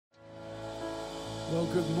Well,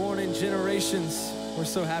 good morning, generations. We're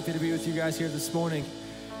so happy to be with you guys here this morning.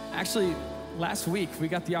 Actually, last week, we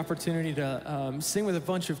got the opportunity to sing with a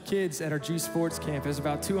bunch of kids at our G Sports camp. It was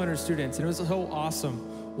about 200 students, and it was so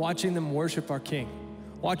awesome watching them worship our King,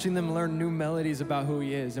 watching them learn new melodies about who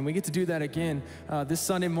He is. And we get to do that again this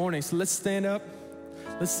Sunday morning. So let's stand up.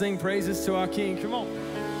 Let's sing praises to our King. Come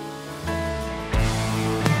on.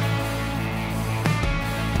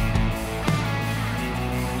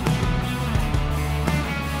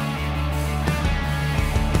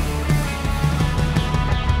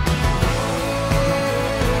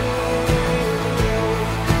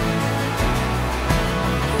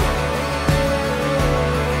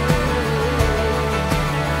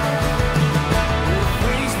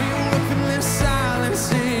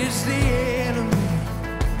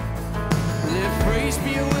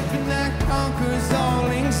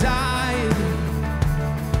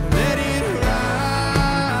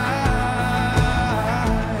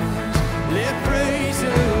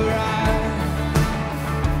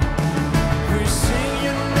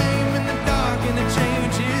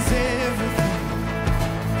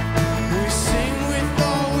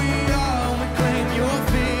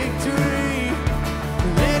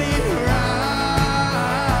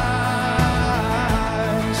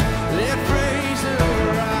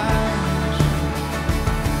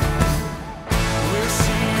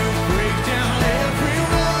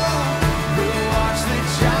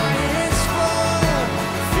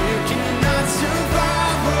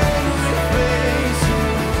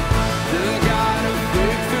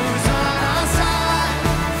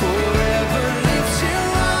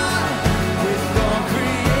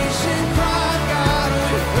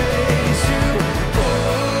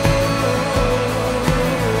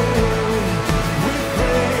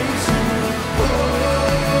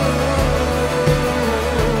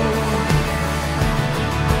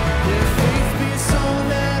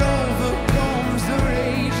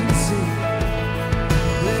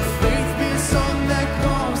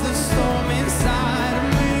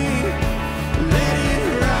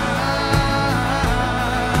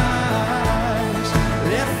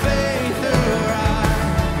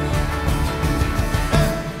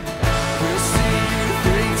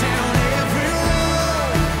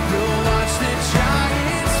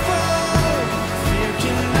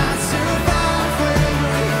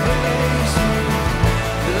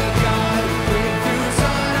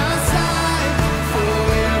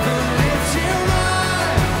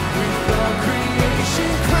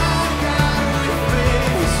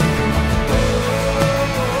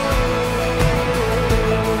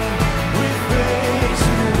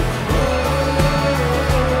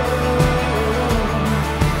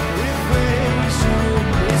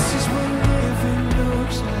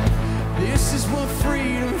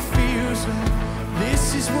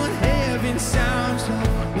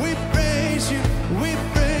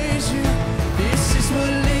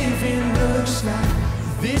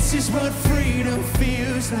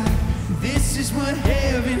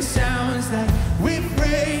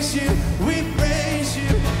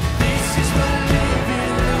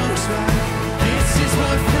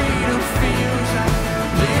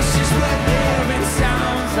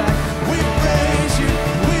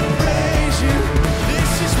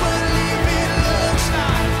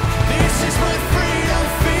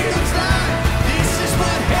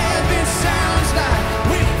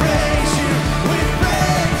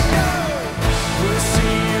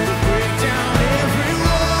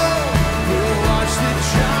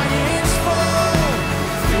 Giants fall.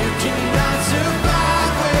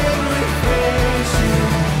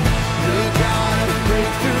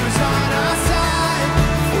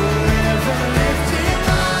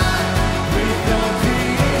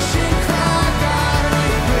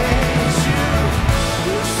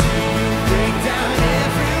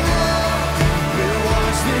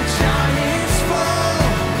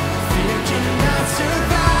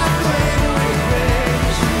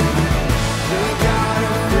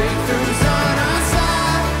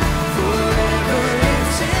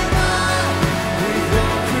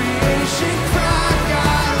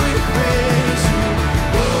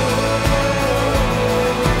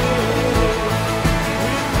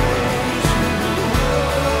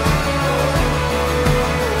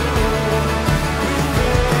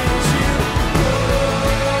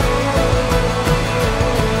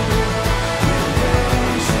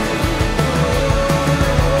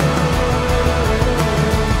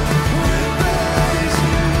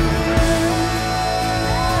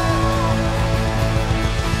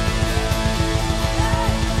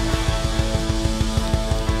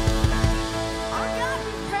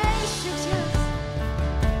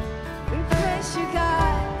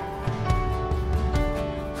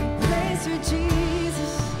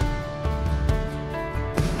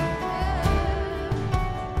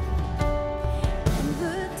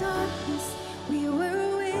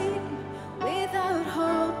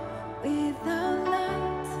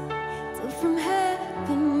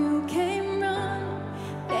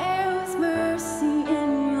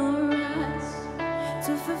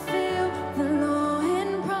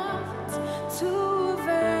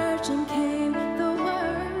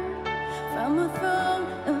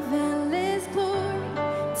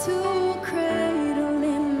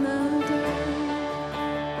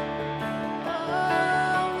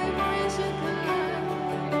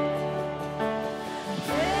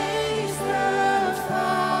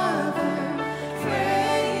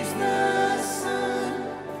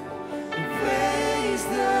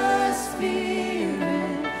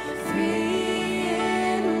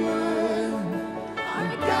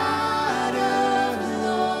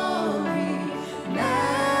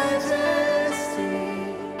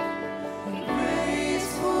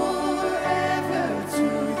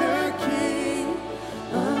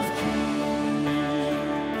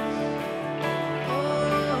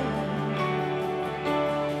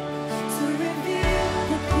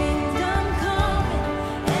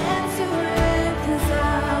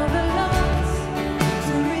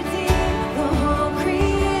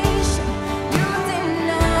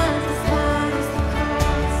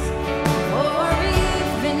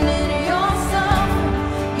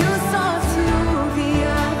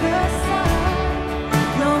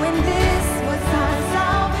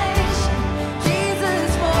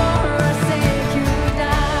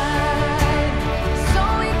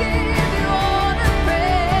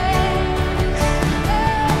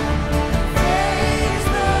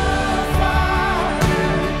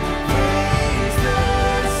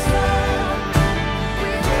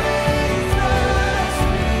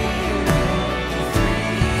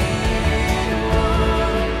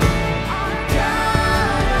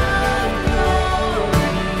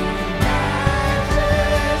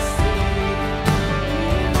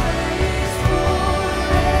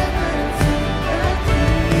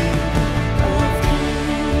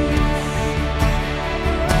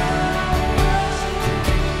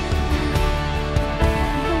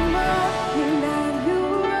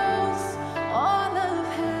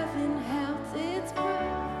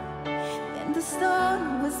 the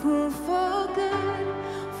stone was moved for good,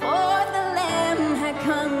 for the Lamb had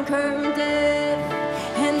conquered death,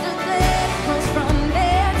 and the dead rose from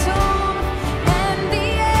their tomb, and the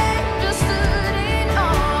angels stood in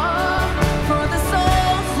awe, for the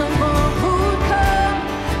souls of all who come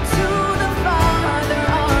to the Father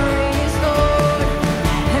are restored.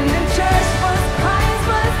 And the church was Christ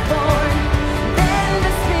was born, then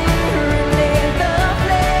the Spirit lit the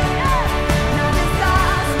flame. Now this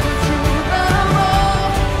gospel to the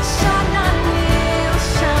world shall not kneel,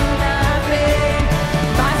 shall not fade.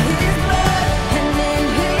 By His blood and in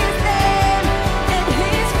His name, in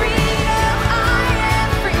His freedom I am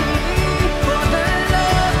free. For the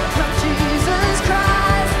love of Jesus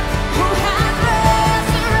Christ, who has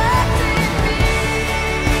resurrected me.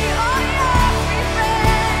 Oh yes, we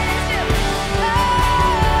praise Him.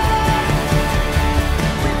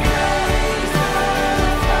 We praise the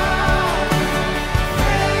Father,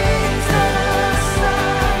 praise the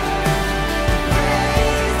Son,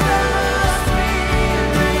 praise the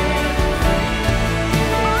Spirit.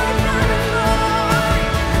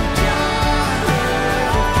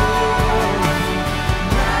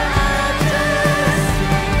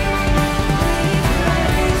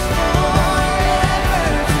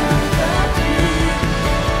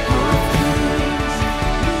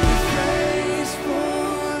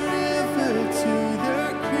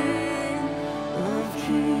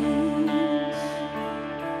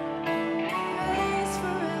 Praise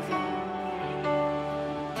forever.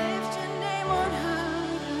 Lift your name on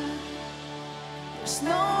high. There's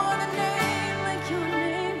no other name like your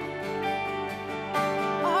name.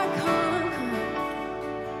 Our conqueror,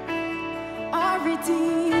 our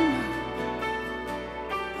redeemer,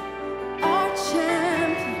 our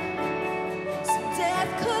champion. So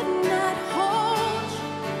death could not hold you.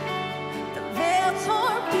 The veil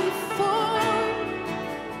tore before.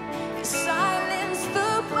 You silenced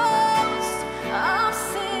the boast of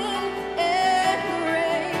sin and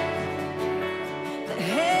grave. The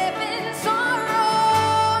heavens are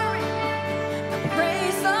roaring the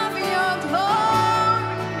praise of your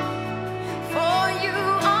glory, for you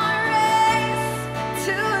are raised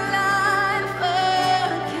to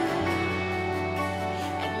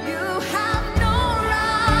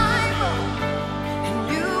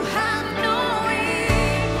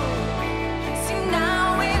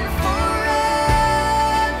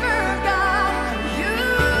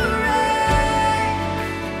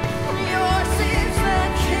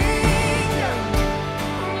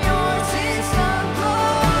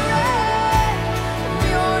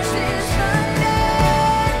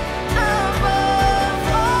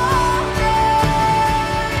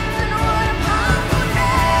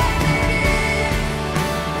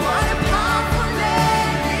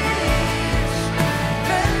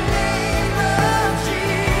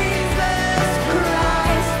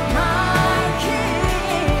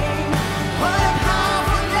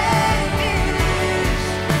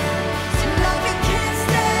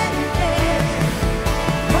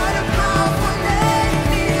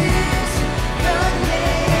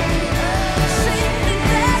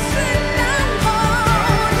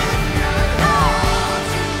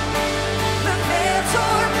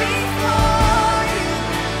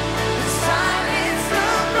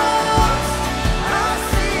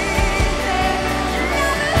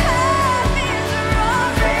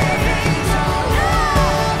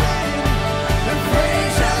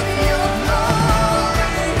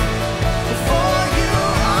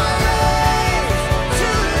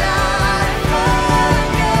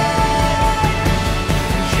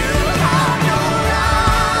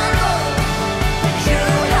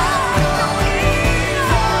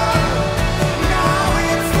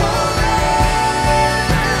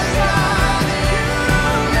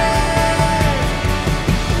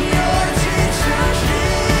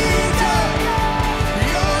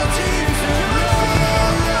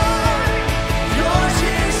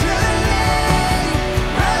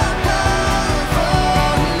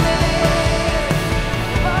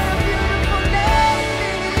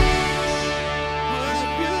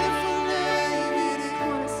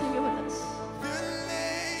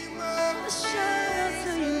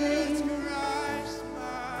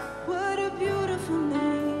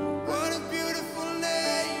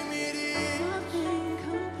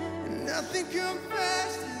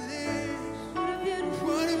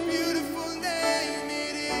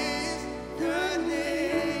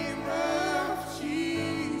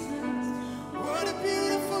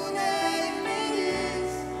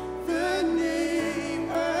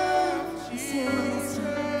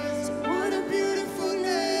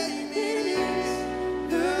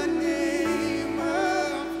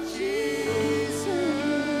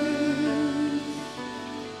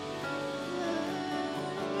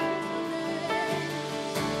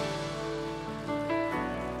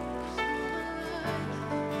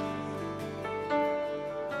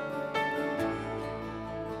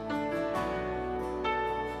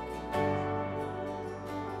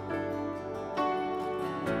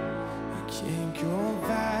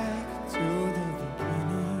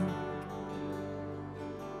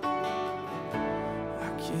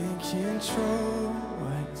control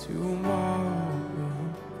what tomorrow will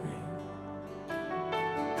bring,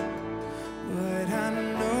 but I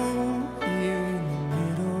know here in the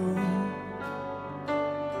middle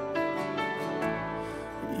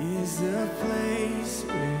is the place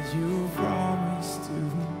where you promised to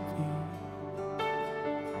be.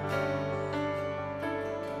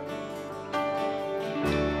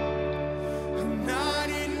 I'm not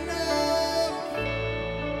enough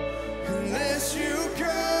unless you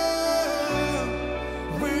come.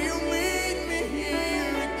 Will you meet me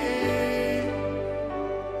here again?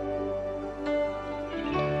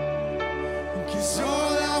 'Cause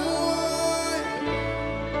all I want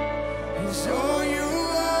is all you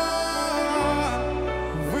are.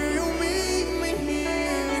 Will you meet me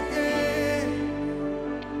here again?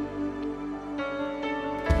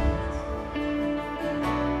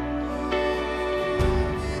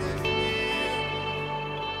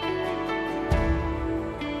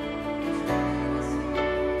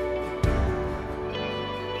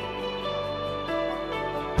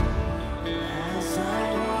 As I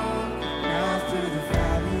walk now through the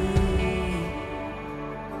valley,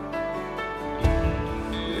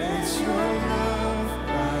 let your love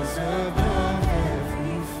rise above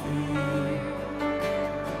every fear.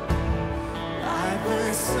 Like the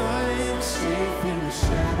sun shaping the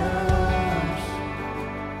shadows,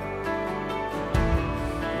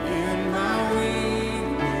 in my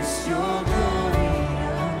weakness your glory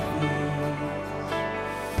appears.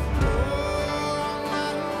 Oh, my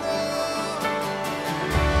love,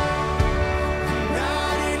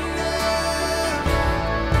 not enough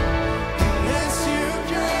unless you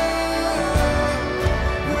come.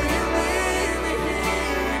 Will you meet me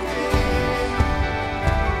here again?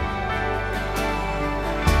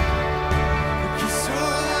 'Cause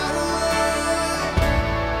all I want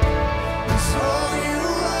is all you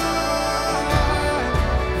are.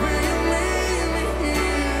 Will you meet me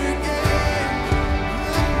here again?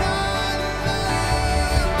 I'm not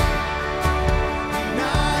enough,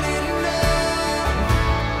 not enough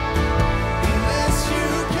unless you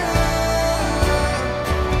come.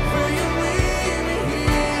 Will you meet me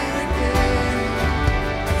here again?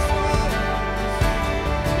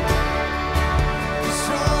 'Cause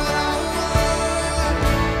all I want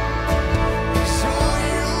is all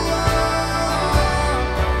you are.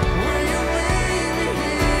 Will you meet me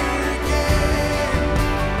here again?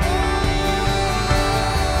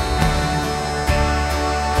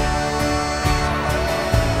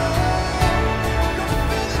 Come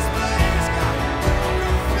fill this place, God.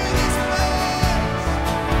 Come fill this place.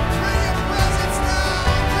 Bring your presence now.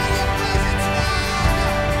 Bring your presence now.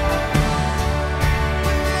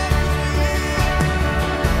 We welcome you here.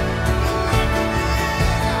 We welcome you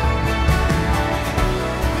here.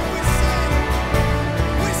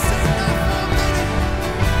 We sing not for a minute,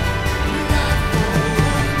 not for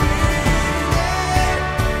 1 minute.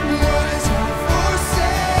 What is our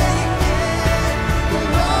forsaking? The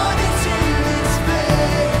Lord is in this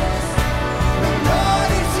place. The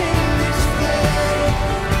Lord is in this place.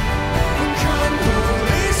 Come,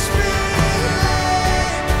 Holy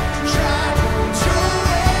Spirit, drive out your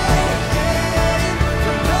way.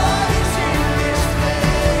 The Lord is in this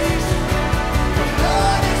place. The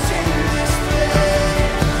Lord is in this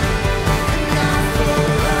place. Not for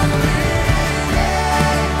a minute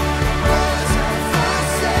was I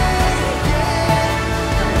forsaken.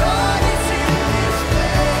 The Lord is in this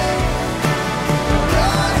place. The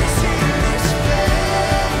Lord is in this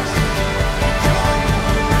place. Come,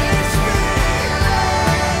 Holy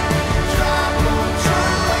Spirit, drive out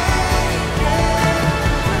your way.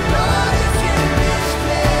 The Lord is in this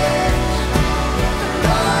place. The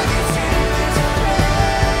Lord is in this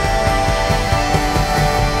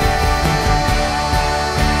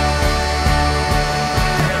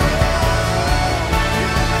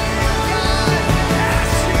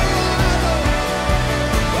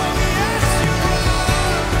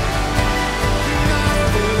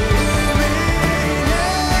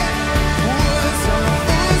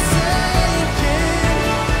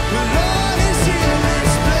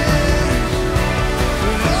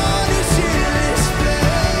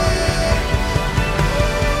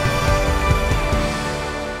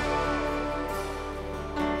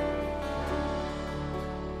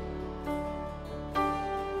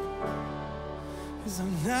Cause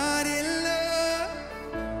I'm not in love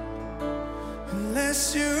unless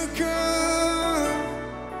you come.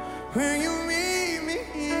 Will you meet me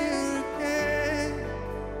here again?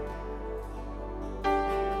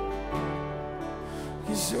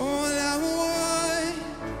 'Cause all I want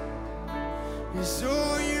is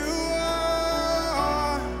all you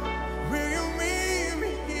are. Will you meet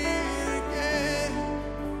me here again?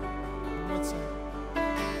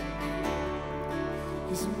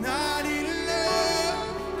 is not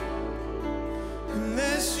enough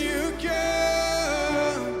unless you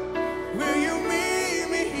come. Will you meet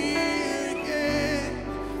me here again?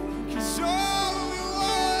 'Cause all we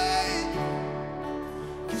want,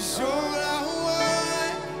 'cause all I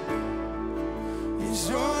want is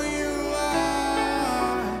all you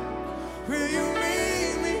are. Will you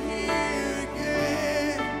meet me here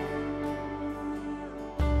again?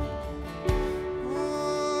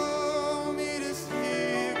 Oh, meet us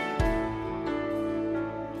here.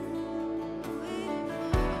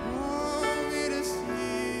 Oh, meet us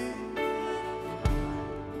here.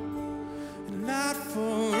 Not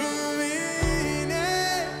for a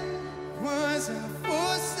minute was I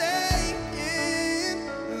forsaken.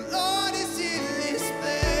 The Lord is in this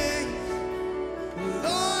place. The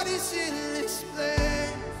Lord is in this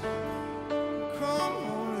place. Come,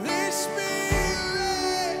 Holy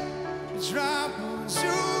Spirit, drop on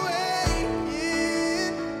your way in.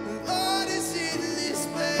 The Lord is in this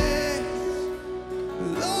place. The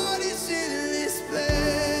Lord is in this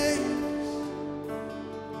place.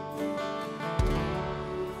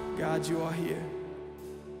 God, you are here.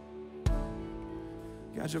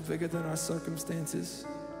 God, you're bigger than our circumstances.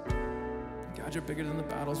 God, you're bigger than the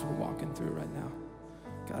battles we're walking through right now.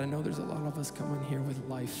 God, I know there's a lot of us coming here with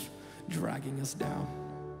life dragging us down.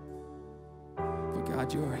 But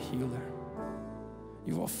God, you are a healer.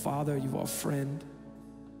 You are Father, you are friend.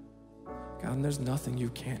 God, and there's nothing you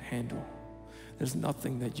can't handle. There's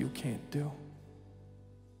nothing that you can't do.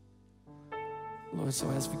 Lord, so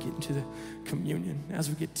as we get into the communion, as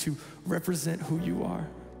we get to represent who you are,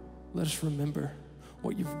 let us remember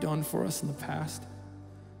what you've done for us in the past,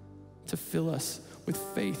 to fill us with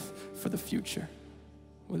faith for the future.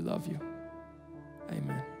 We love you.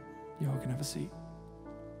 Amen. You all can have a seat.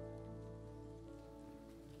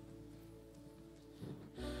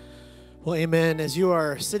 Well, amen. As you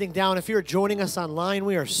are sitting down, if you're joining us online,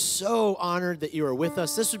 we are so honored that you are with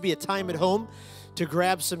us. This would be a time at home to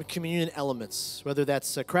grab some communion elements, whether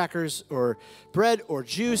that's crackers or bread or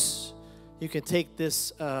juice. You can take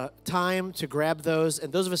this time to grab those.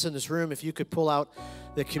 And those of us in this room, if you could pull out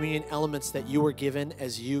the communion elements that you were given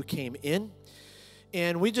as you came in.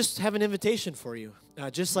 And we just have an invitation for you.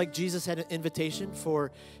 Just like Jesus had an invitation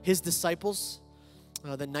for his disciples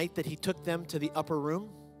the night that he took them to the upper room,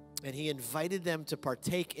 and he invited them to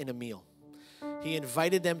partake in a meal. He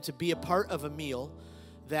invited them to be a part of a meal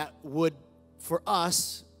that would, for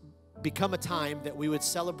us, become a time that we would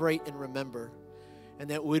celebrate and remember, and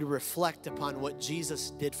that would reflect upon what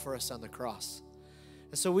Jesus did for us on the cross.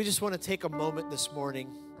 And so we just want to take a moment this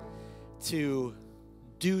morning to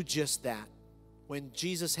do just that. When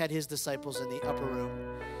Jesus had his disciples in the upper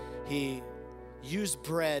room, he used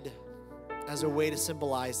bread as a way to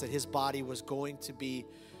symbolize that his body was going to be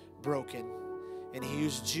broken. And he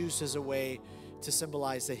used juice as a way to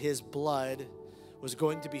symbolize that his blood was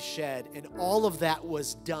going to be shed. And all of that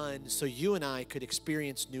was done so you and I could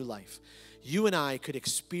experience new life. You and I could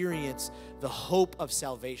experience the hope of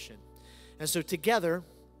salvation. And so together,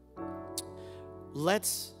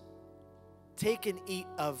 let's take and eat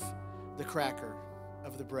of the cracker,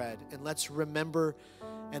 of the bread, and let's remember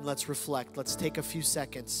and let's reflect. Let's take a few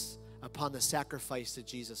seconds upon the sacrifice that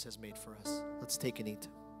Jesus has made for us. Let's take and eat.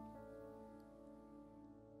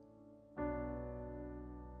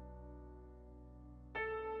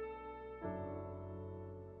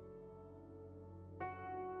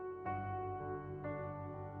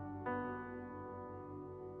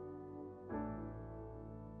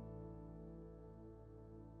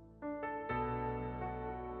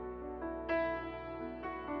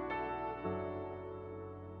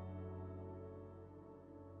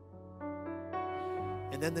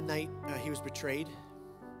 And then the night he was betrayed,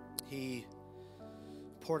 he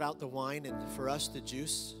poured out the wine and for us the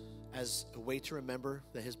juice as a way to remember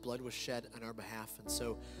that his blood was shed on our behalf. And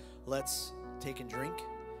so let's take and drink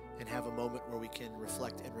and have a moment where we can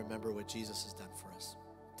reflect and remember what Jesus has done for us.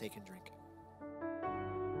 Take and drink.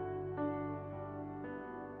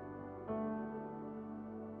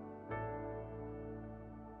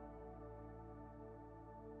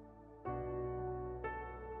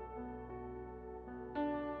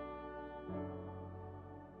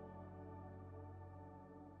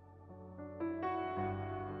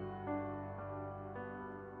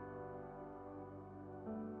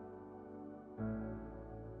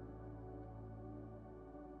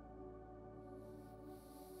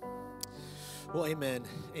 Well, amen.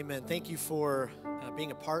 Amen. Thank you for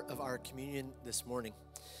being a part of our communion this morning.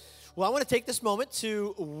 Well, I want to take this moment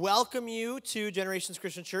to welcome you to Generations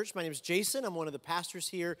Christian Church. My name is Jason. I'm one of the pastors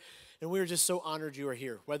here And we're just so honored you are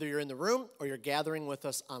here. Whether you're in the room or you're gathering with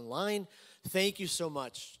us online, thank you so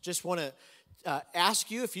much. Just want to ask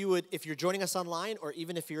you if you're joining us online or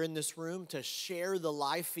even if you're in this room, to share the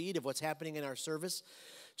live feed of what's happening in our service.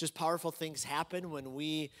 Just powerful things happen when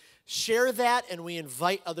we share that and we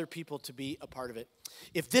invite other people to be a part of it.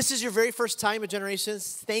 If this is your very first time at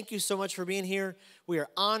Generations, thank you so much for being here. We are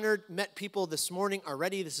honored. Met people this morning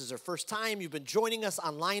already. This is our first time. You've been joining us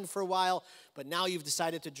online for a while, but now you've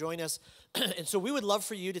decided to join us. And so we would love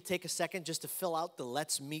for you to take a second just to fill out the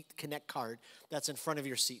Let's Meet Connect card that's in front of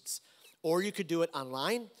your seats. Or you could do it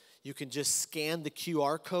online. You can just scan the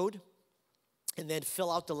QR code and then fill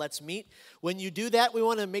out the Let's Meet. When you do that, we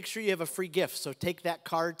want to make sure you have a free gift. So take that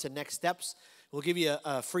card to Next Steps. We'll give you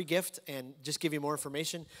a free gift and just give you more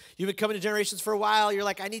information. You've been coming to Generations for a while. You're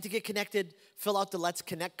like, I need to get connected. Fill out the Let's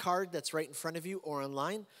Connect card that's right in front of you or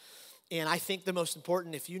online. And I think the most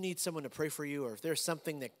important, if you need someone to pray for you, or if there's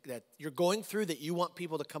something that you're going through that you want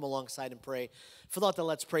people to come alongside and pray, fill out the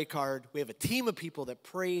Let's Pray card. We have a team of people that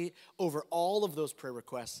pray over all of those prayer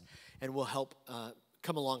requests, and we'll help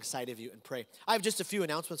come alongside of you and pray. I have just a few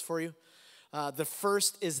announcements for you. The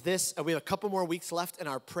first is this. We have a couple more weeks left in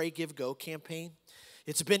our Pray, Give, Go campaign.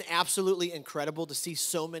 It's been absolutely incredible to see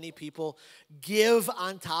so many people give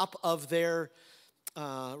on top of their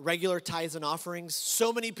regular tithes and offerings.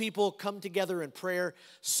 So many people come together in prayer.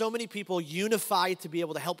 So many people unify to be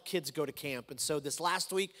able to help kids go to camp. And so this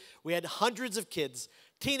last week, we had hundreds of kids,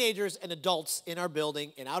 teenagers and adults in our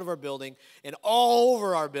building and out of our building and all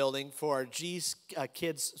over our building for our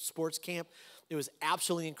Kids Sports Camp. It was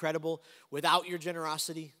absolutely incredible. Without your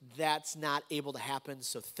generosity, that's not able to happen.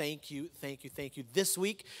 So thank you, thank you, thank you. This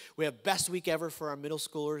week, we have best week ever for our middle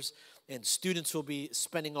schoolers, and students will be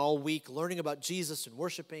spending all week learning about Jesus and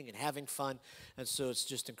worshiping and having fun, and so it's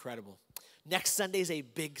just incredible. Next Sunday is a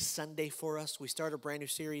big Sunday for us. We start a brand new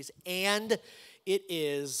series, and it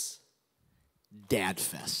is Dad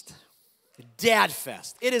Fest. Dad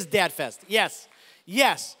Fest. It is Dad Fest. Yes.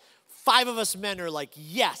 Yes. 5 of us men are like,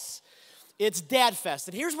 yes. It's Dad Fest.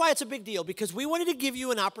 And here's why it's a big deal. Because we wanted to give you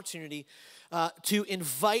an opportunity to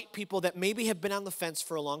invite people that maybe have been on the fence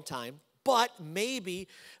for a long time, but maybe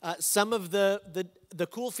some of the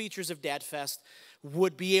cool features of Dad Fest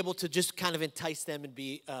would be able to just kind of entice them and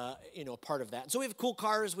be a part of that. And so we have cool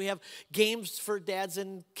cars. We have games for dads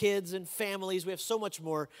and kids and families. We have so much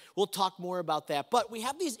more. We'll talk more about that. But we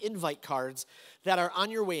have these invite cards that are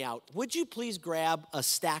on your way out. Would you please grab a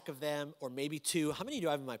stack of them, or maybe 2? How many do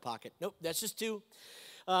I have in my pocket? Nope, that's just 2.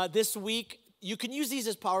 This week, you can use these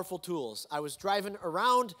as powerful tools. I was driving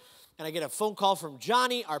around, and I get a phone call from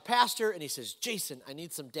Johnny, our pastor, and he says, Jason, I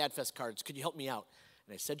need some Dad Fest cards. Could you help me out?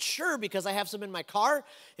 And I said, sure, because I have some in my car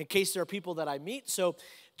in case there are people that I meet. So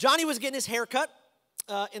Johnny was getting his hair cut,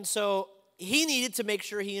 and so he needed to make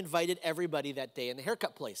sure he invited everybody that day in the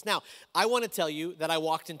haircut place. Now, I want to tell you that I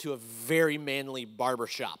walked into a very manly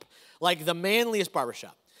barbershop, like the manliest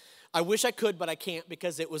barbershop. I wish I could, but I can't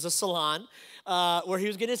because it was a salon where he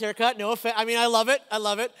was getting his hair cut. No offense. I mean, I love it. I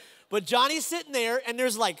love it. But Johnny's sitting there, and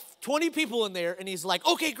there's like 20 people in there, and he's like,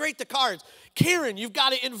 okay, great, the cards. Karen, you've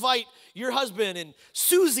got to invite your husband, and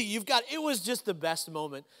Susie, it was just the best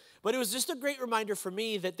moment. But it was just a great reminder for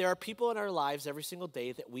me that there are people in our lives every single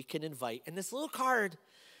day that we can invite. And this little card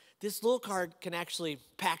can actually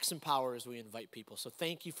pack some power as we invite people. So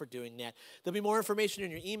thank you for doing that. There'll be more information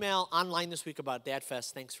in your email online this week about Dad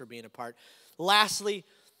Fest. Thanks for being a part. Lastly,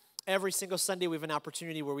 every single Sunday we have an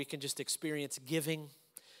opportunity where we can just experience giving,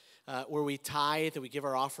 where we tithe and we give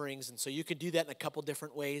our offerings. And so you can do that in a couple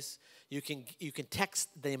different ways. You can text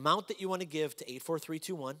the amount that you want to give to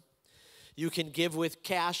 84321. You can give with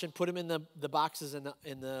cash and put them in the boxes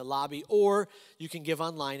in the lobby, or you can give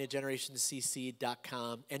online at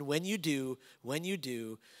generationscc.com. And when you do,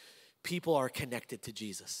 people are connected to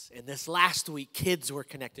Jesus. And this last week, kids were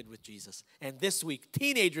connected with Jesus. And this week,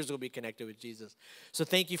 teenagers will be connected with Jesus. So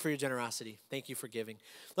thank you for your generosity. Thank you for giving.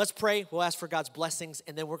 Let's pray. We'll ask for God's blessings,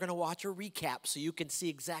 and then we're going to watch a recap so you can see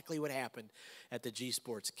exactly what happened at the G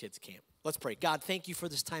Sports Kids Camp. Let's pray. God, thank you for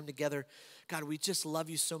this time together. God, we just love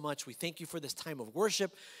you so much. We thank you for this time of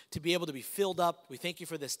worship, to be able to be filled up. We thank you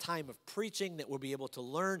for this time of preaching that we'll be able to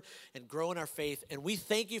learn and grow in our faith. And we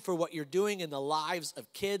thank you for what you're doing in the lives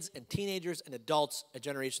of kids and teenagers and adults at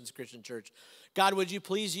Generations Christian Church. God, would you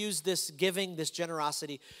please use this giving, this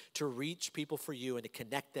generosity to reach people for you and to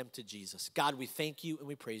connect them to Jesus. God, we thank you and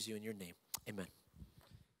we praise you in your name. Amen.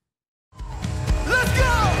 Let's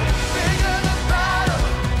go! Bigger the battle,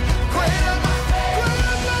 greater the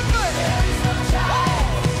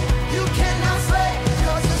you cannot slay,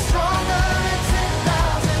 'cause you're stronger than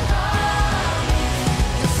 10,000.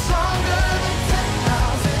 You're stronger than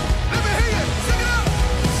 10,000.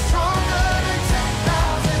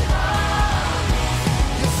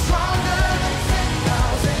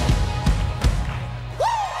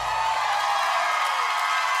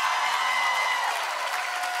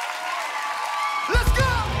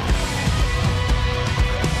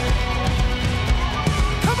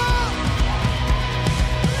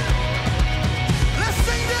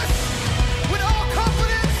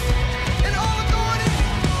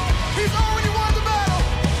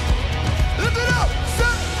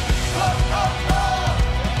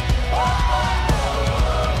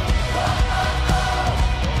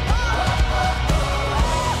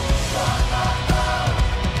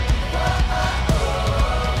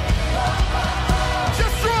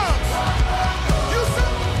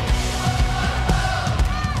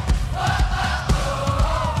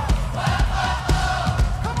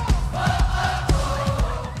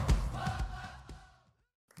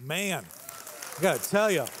 I got to tell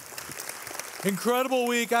you, incredible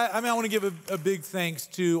week. I want to give a big thanks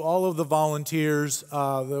to all of the volunteers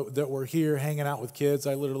that were here hanging out with kids.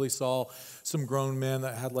 I literally saw some grown men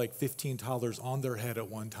that had like 15 toddlers on their head at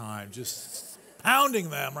one time, just pounding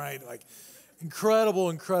them, right? Like,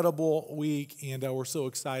 incredible week. And we're so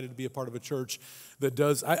excited to be a part of a church that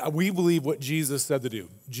does, we believe what Jesus said to do.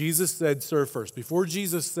 Jesus said, serve first. Before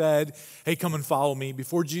Jesus said, hey, come and follow me,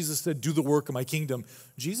 before Jesus said, do the work of my kingdom,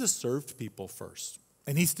 Jesus served people first.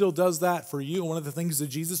 And he still does that for you. And one of the things that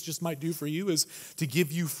Jesus just might do for you is to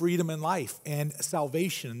give you freedom in life and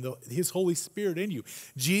salvation, his Holy Spirit in you.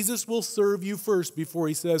 Jesus will serve you first before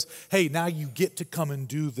he says, hey, now you get to come and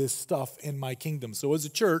do this stuff in my kingdom. So as a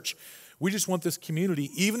church, we just want this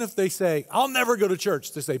community, even if they say, I'll never go to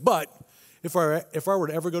church, to say, but if I were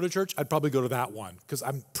to ever go to church, I'd probably go to that one because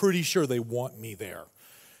I'm pretty sure they want me there.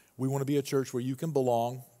 We want to be a church where you can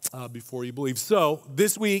belong before you believe. So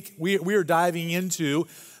this week, we are diving into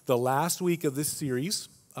the last week of this series.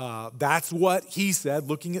 That's what he said,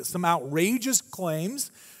 looking at some outrageous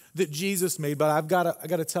claims that Jesus made. But I've got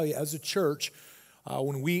to tell you, as a church,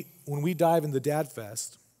 when we dive into Dad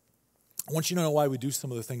Fest, I want you to know why we do some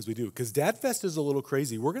of the things we do. Because Dad Fest is a little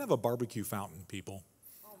crazy. We're going to have a barbecue fountain, people.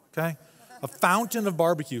 Okay? A fountain of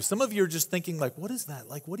barbecue. Some of you are just thinking, like, what is that?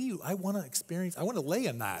 Like, I want to experience, I want to lay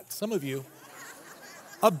in that. Some of you.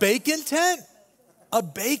 A bacon tent? A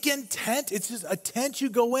bacon tent? It's just a tent you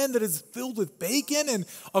go in that is filled with bacon and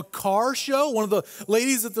a car show. One of the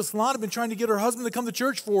ladies at the salon have been trying to get her husband to come to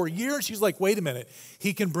church for a year. And she's like, wait a minute.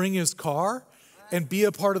 He can bring his car and be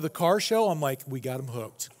a part of the car show? I'm like, we got him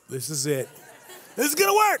hooked. This is it. This is going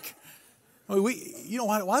to work.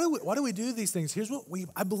 Why do we do these things? Here's what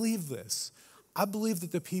I believe this. I believe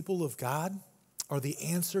that the people of God are the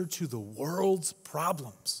answer to the world's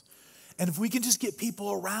problems. And if we can just get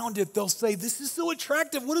people around it, they'll say, this is so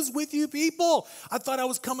attractive. What is with you people? I thought I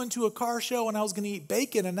was coming to a car show and I was going to eat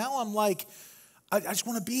bacon. And now I'm like, I just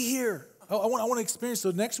want to be here. I want to experience.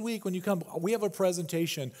 So next week when you come, we have a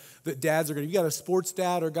presentation that dads are going to, you got a sports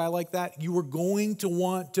dad or a guy like that, you are going to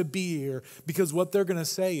want to be here because what they're going to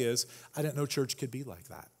say is, I didn't know church could be like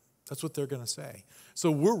that. That's what they're going to say. So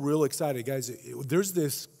we're real excited, guys.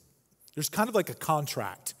 There's kind of like a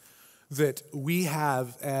contract that we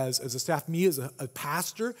have as a staff, me as a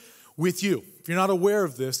pastor with you. If you're not aware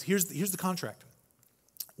of this, here's the contract.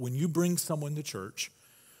 When you bring someone to church,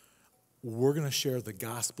 we're going to share the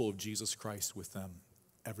gospel of Jesus Christ with them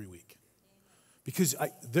every week. Because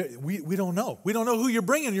we don't know. We don't know who you're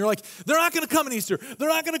bringing. You're like, they're not going to come at Easter. They're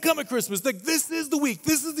not going to come at Christmas. Like, this is the week.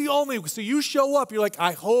 This is the only week. So you show up. You're like,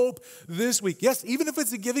 I hope this week. Yes, even if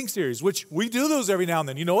it's a giving series, which we do those every now and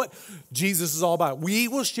then. You know what? Jesus is all about. We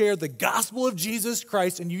will share the gospel of Jesus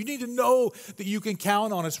Christ, and you need to know that you can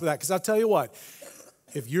count on us for that. Because I'll tell you what,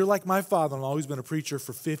 if you're like my father-in-law, who's been a preacher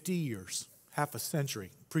for 50 years, half a century,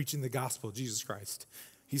 preaching the gospel of Jesus Christ.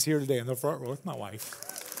 He's here today in the front row with my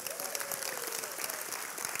wife.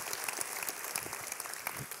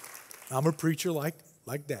 I'm a preacher like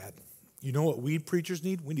Dad. You know what we preachers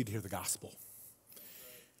need? We need to hear the gospel.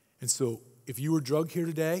 And so if you were drugged here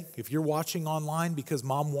today, if you're watching online because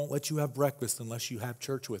mom won't let you have breakfast unless you have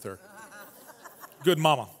church with her, good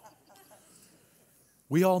mama.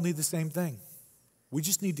 We all need the same thing. We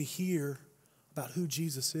just need to hear about who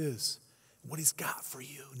Jesus is, what he's got for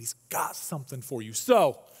you, and he's got something for you.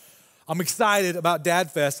 So I'm excited about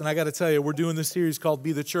Dad Fest, and I got to tell you, we're doing this series called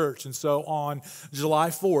Be the Church. And so on July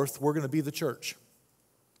 4th, we're going to be the church.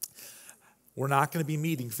 We're not going to be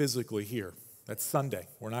meeting physically here. That's Sunday.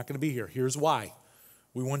 We're not going to be here. Here's why.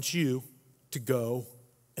 We want you to go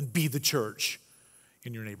and be the church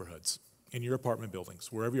in your neighborhoods, in your apartment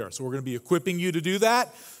buildings, wherever you are. So we're going to be equipping you to do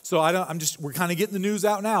that. So we're kind of getting the news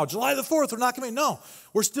out now. July the 4th, we're not going to be, no,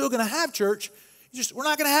 we're still going to have church. We're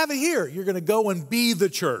not going to have it here. You're going to go and be the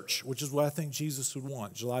church, which is what I think Jesus would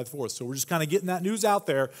want, July the 4th. So we're just kind of getting that news out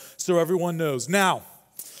there so everyone knows. Now,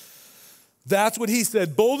 that's what he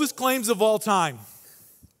said, boldest claims of all time.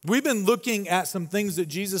 We've been looking at some things that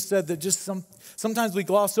Jesus said that just sometimes we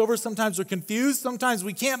gloss over, sometimes we're confused, sometimes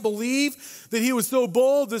we can't believe that he was so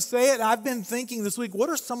bold to say it. I've been thinking this week, what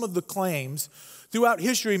are some of the claims throughout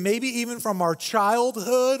history, maybe even from our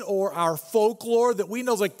childhood or our folklore that we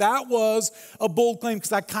know like that was a bold claim?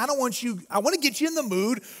 Because I want to get you in the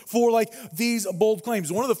mood for like these bold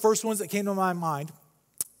claims. One of the first ones that came to my mind,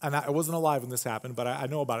 and I wasn't alive when this happened, but I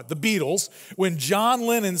know about it. The Beatles, when John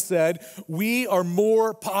Lennon said, we are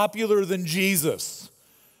more popular than Jesus.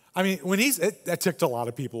 I mean, that ticked a lot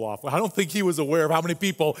of people off. I don't think he was aware of how many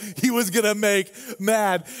people he was going to make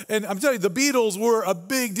mad. And I'm telling you, the Beatles were a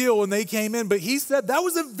big deal when they came in, but he said that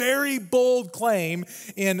was a very bold claim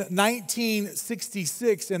in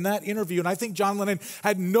 1966 in that interview. And I think John Lennon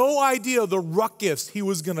had no idea the ruckus he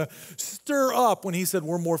was going to stir up when he said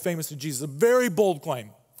we're more famous than Jesus. A very bold claim.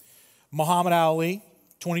 Muhammad Ali,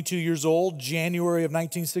 22 years old, January of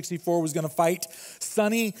 1964, was going to fight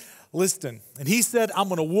Sonny Liston. And he said, I'm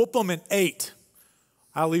going to whoop him in 8.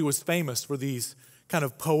 Ali was famous for these kind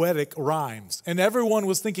of poetic rhymes. And everyone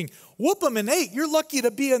was thinking, whoop him in 8. You're lucky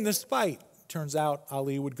to be in this fight. Turns out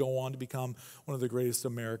Ali would go on to become one of the greatest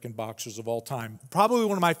American boxers of all time. Probably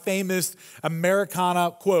one of my famous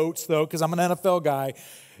Americana quotes, though, because I'm an NFL guy.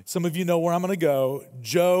 Some of you know where I'm going to go.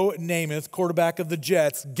 Joe Namath, quarterback of the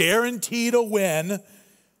Jets, guaranteed a win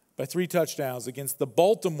by 3 touchdowns against the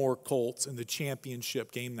Baltimore Colts in the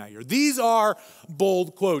championship game that year. These are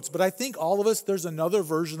bold quotes, but I think all of us, there's another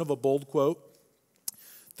version of a bold quote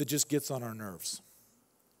that just gets on our nerves.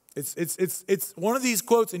 It's one of these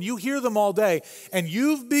quotes, and you hear them all day, and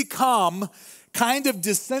you've become kind of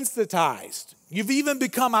desensitized. You've even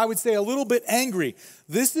become, I would say, a little bit angry.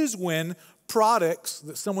 This is when products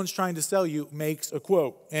that someone's trying to sell you makes a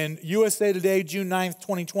quote. And USA Today, June 9th,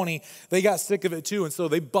 2020, they got sick of it too, and so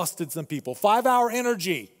they busted some people. 5-Hour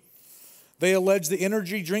Energy. They alleged the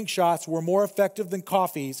energy drink shots were more effective than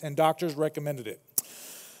coffees, and doctors recommended it.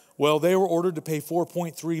 Well, they were ordered to pay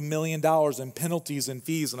 $4.3 million in penalties and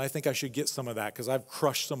fees, and I think I should get some of that because I've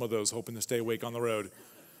crushed some of those hoping to stay awake on the road.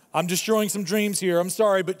 I'm destroying some dreams here. I'm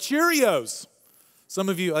sorry, but Cheerios. Some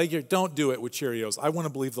of you, don't do it with Cheerios. I want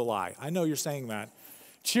to believe the lie. I know you're saying that.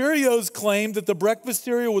 Cheerios claimed that the breakfast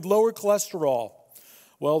cereal would lower cholesterol.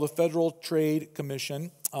 Well, the Federal Trade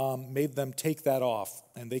Commission made them take that off,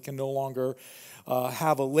 and they can no longer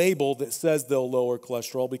have a label that says they'll lower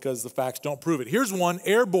cholesterol because the facts don't prove it. Here's one,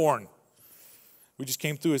 Airborne. We just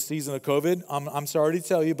came through a season of COVID. I'm sorry to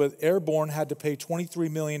tell you, but Airborne had to pay $23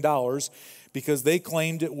 million because they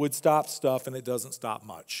claimed it would stop stuff, and it doesn't stop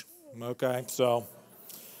much. Okay, so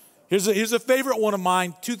here's a favorite one of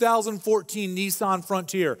mine, 2014 Nissan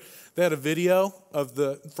Frontier. They had a video of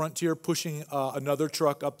the Frontier pushing another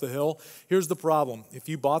truck up the hill. Here's the problem. If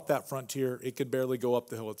you bought that Frontier, it could barely go up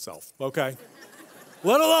the hill itself, okay?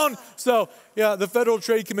 Let alone, so yeah, the Federal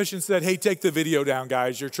Trade Commission said, hey, take the video down,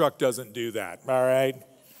 guys. Your truck doesn't do that, all right?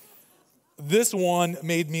 This one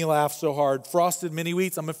made me laugh so hard. Frosted Mini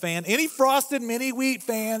Wheats, I'm a fan. Any Frosted Mini Wheat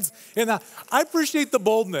fans? And I appreciate the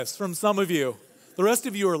boldness from some of you. The rest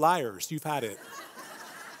of you are liars. You've had it.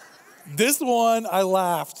 This one, I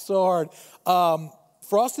laughed so hard.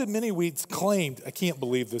 Frosted Mini Wheats claimed, I can't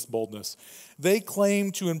believe this boldness, they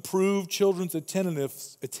claimed to improve children's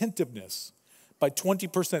attentiveness by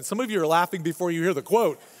 20%. Some of you are laughing before you hear the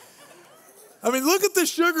quote. I mean, look at the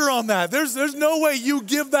sugar on that. There's no way you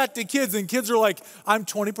give that to kids and kids are like, I'm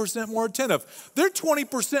 20% more attentive. They're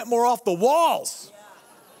 20% more off the walls.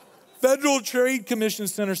 Federal Trade Commission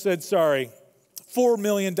Center said, sorry, $4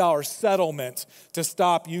 million settlement to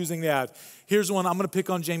stop using that. Here's one. I'm going to pick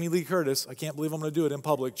on Jamie Lee Curtis. I can't believe I'm going to do it in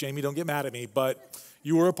public. Jamie, don't get mad at me, but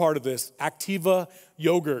you were a part of this. Activa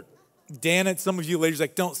yogurt. Dan and some of you ladies are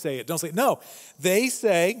like, don't say it, don't say it. No, they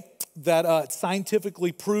say that it's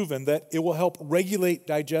scientifically proven that it will help regulate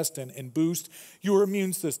digestion and boost your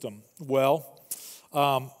immune system. Well,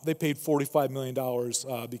 they paid $45 million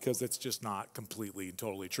because it's just not completely and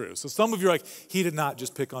totally true. So some of you are like, he did not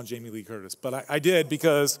just pick on Jamie Lee Curtis, but I did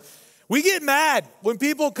because we get mad when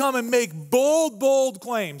people come and make bold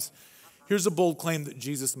claims. Here's a bold claim that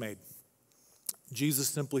Jesus made. Jesus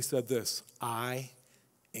simply said this, I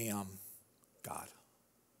am God.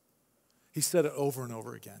 He said it over and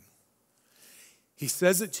over again. He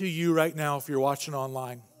says it to you right now if you're watching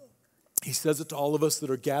online. He says it to all of us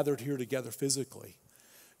that are gathered here together physically.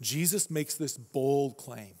 Jesus makes this bold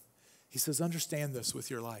claim. He says, understand this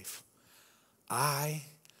with your life. I'm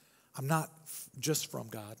not just from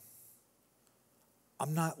God.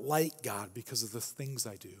 I'm not like God because of the things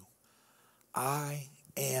I do. I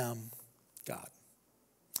am God.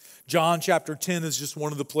 John chapter 10 is just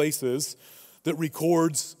one of the places that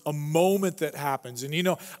records a moment that happens. And you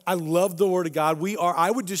know, I love the Word of God.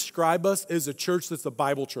 I would describe us as a church that's a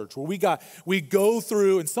Bible church, where we go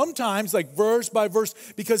through, and sometimes like verse by verse,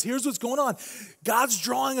 because here's what's going on. God's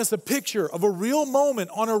drawing us a picture of a real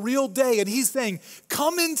moment on a real day, and He's saying,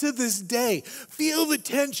 come into this day, feel the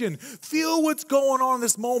tension, feel what's going on in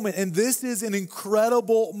this moment, and this is an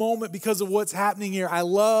incredible moment because of what's happening here. I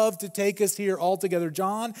love to take us here all together.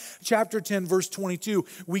 John chapter 10, verse 22,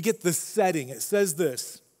 we get the setting. It says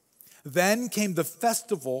this, then came the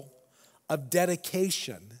festival of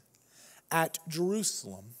dedication at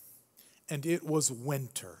Jerusalem, and it was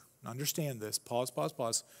winter. Now understand this.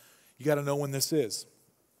 Pause. You got to know when this is.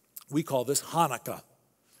 We call this Hanukkah,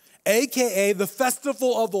 a.k.a. the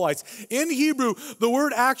Festival of the Lights. In Hebrew, the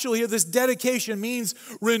word actually here, this dedication, means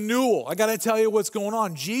renewal. I got to tell you what's going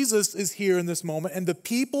on. Jesus is here in this moment, and the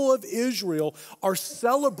people of Israel are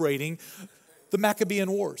celebrating the Maccabean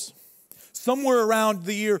Wars. Somewhere around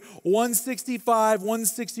the year 165,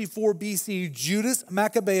 164 BC, Judas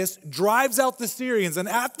Maccabeus drives out the Syrians. And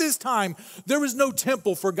at this time, there was no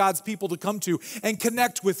temple for God's people to come to and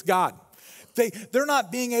connect with God. They're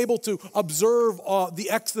not being able to observe the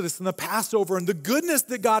Exodus and the Passover and the goodness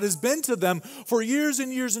that God has been to them for years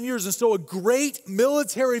and years and years. And so a great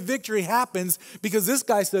military victory happens because this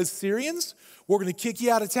guy says, Syrians, we're going to kick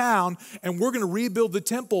you out of town and we're going to rebuild the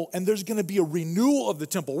temple, and there's going to be a renewal of the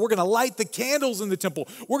temple. We're going to light the candles in the temple.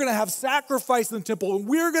 We're going to have sacrifice in the temple, and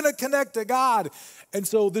we're going to connect to God. And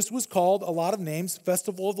so this was called, a lot of names,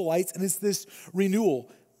 Festival of the Lights, and it's this renewal.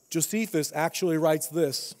 Josephus actually writes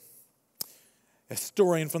this, a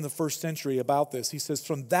historian from the first century, about this. He says,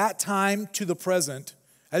 from that time to the present,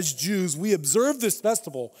 as Jews, we observe this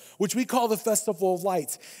festival, which we call the Festival of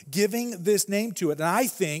Lights, giving this name to it. And I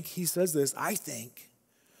think, he says this, I think,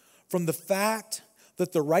 from the fact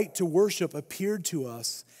that the right to worship appeared to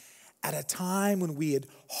us at a time when we had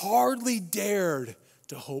hardly dared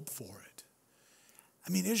to hope for it. I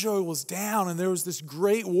mean, Israel was down, and there was this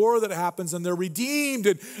great war that happens, and they're redeemed,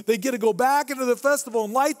 and they get to go back into the festival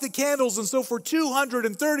and light the candles. And so for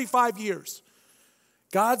 235 years,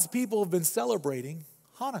 God's people have been celebrating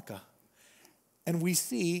Hanukkah. And we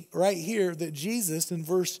see right here that Jesus in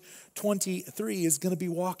verse 23 is going to be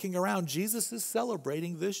walking around. Jesus is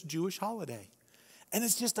celebrating this Jewish holiday. And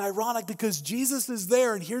it's just ironic because Jesus is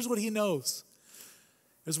there, and here's what he knows.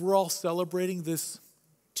 As we're all celebrating this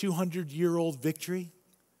 200-year-old victory,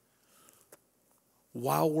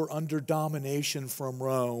 while we're under domination from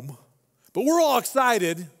Rome, but we're all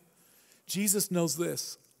excited, Jesus knows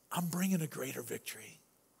this: I'm bringing a greater victory.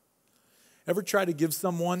 Ever try to give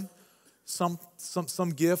someone some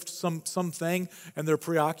gift, something, and they're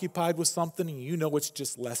preoccupied with something, and you know it's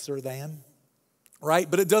just lesser than, right?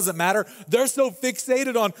 But it doesn't matter. They're so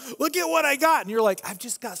fixated on, look at what I got, and you're like, I've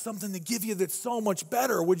just got something to give you that's so much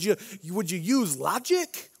better. Would you use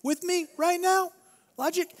logic with me right now?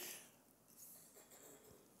 Logic?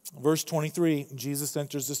 Verse 23, Jesus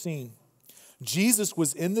enters the scene. Jesus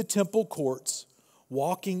was in the temple courts,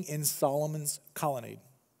 walking in Solomon's colonnade.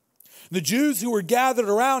 The Jews who were gathered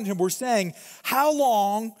around him were saying, how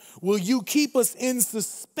long will you keep us in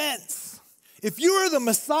suspense? If you are the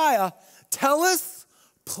Messiah, tell us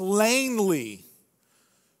plainly.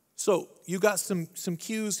 So you got some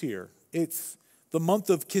cues here. It's the month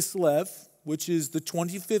of Kislev, which is the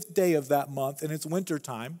 25th day of that month, and it's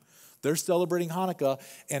wintertime. They're celebrating Hanukkah,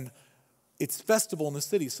 and it's festival in the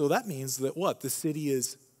city. So that means that what? The city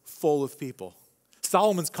is full of people.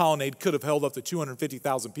 Solomon's colonnade could have held up to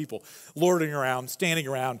 250,000 people lording around, standing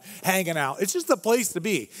around, hanging out. It's just a place to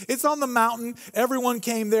be. It's on the mountain. Everyone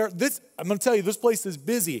came there. I'm going to tell you, this place is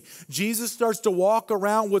busy. Jesus starts to walk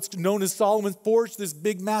around what's known as Solomon's porch, this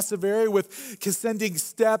big, massive area with ascending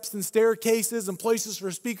steps and staircases and places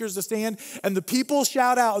for speakers to stand. And the people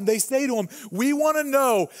shout out, and they say to him, we want to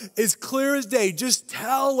know as clear as day. Just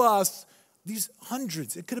tell us. These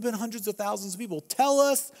hundreds, it could have been hundreds of thousands of people. Tell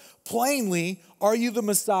us plainly, are you the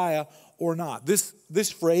Messiah or not? This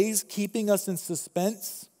phrase, keeping us in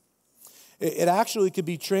suspense, it actually could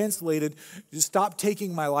be translated, stop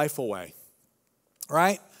taking my life away,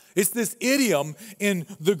 right? It's this idiom in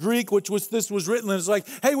the Greek, this was written, and it's like,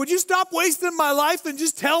 hey, would you stop wasting my life and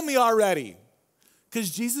just tell me already? Because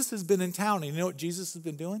Jesus has been in town, and you know what Jesus has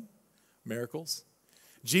been doing? Miracles.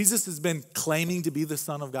 Jesus has been claiming to be the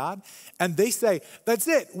Son of God. And they say, that's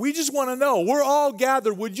it. We just want to know. We're all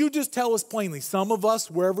gathered. Would you just tell us plainly? Some of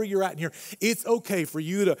us, wherever you're at in here, it's okay for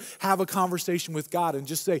you to have a conversation with God and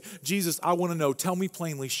just say, Jesus, I want to know. Tell me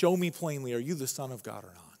plainly. Show me plainly. Are you the Son of God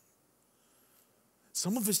or not?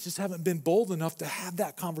 Some of us just haven't been bold enough to have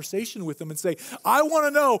that conversation with him and say, I want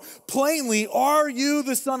to know plainly, are you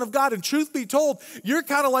the Son of God? And truth be told, you're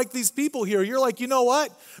kind of like these people here. You're like, you know what?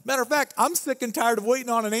 Matter of fact, I'm sick and tired of waiting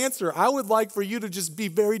on an answer. I would like for you to just be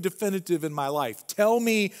very definitive in my life. Tell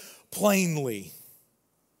me plainly.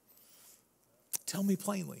 Tell me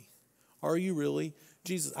plainly. Are you really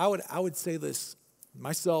Jesus? I would say this,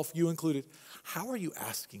 myself, you included. How are you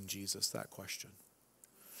asking Jesus that question?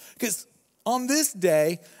 Because on this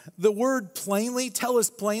day, the word plainly, tell us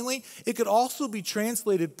plainly, it could also be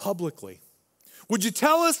translated publicly. Would you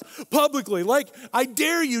tell us publicly? Like, I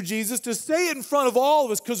dare you, Jesus, to say it in front of all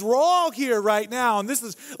of us because we're all here right now. And this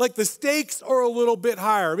is like the stakes are a little bit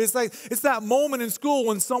higher. It's like it's that moment in school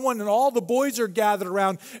when someone and all the boys are gathered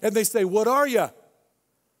around and they say, what are you?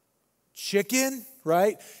 Chicken,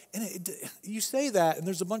 right? And you say that and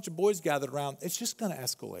there's a bunch of boys gathered around. It's just going to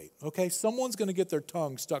escalate, okay? Someone's going to get their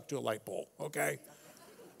tongue stuck to a light bulb, okay?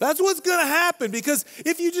 That's what's going to happen, because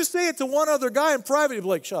if you just say it to one other guy in private, he'll be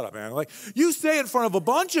like, shut up, man. Like, you say it in front of a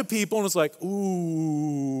bunch of people, and it's like,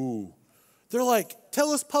 ooh. They're like, tell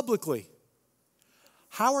us publicly.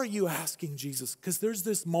 How are you asking Jesus? Because there's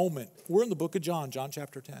this moment. We're in the book of John, John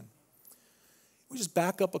chapter 10. We just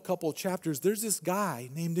back up a couple of chapters. There's this guy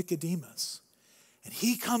named Nicodemus, and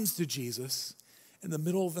he comes to Jesus in the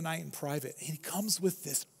middle of the night in private, and he comes with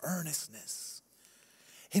this earnestness,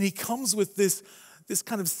 and he comes with this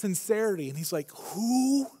kind of sincerity. And he's like,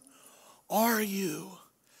 who are you?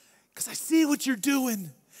 Because I see what you're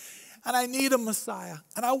doing. And I need a Messiah.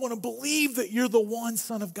 And I want to believe that you're the one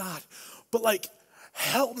Son of God. But like,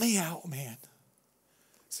 help me out, man.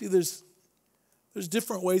 See, there's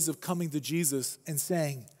different ways of coming to Jesus and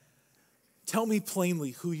saying, tell me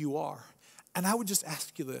plainly who you are. And I would just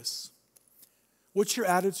ask you this. What's your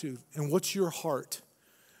attitude and what's your heart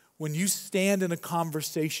when you stand in a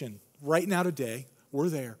conversation right now today? We're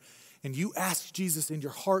there. And you ask Jesus in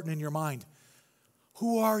your heart and in your mind,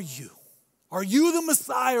 who are you? Are you the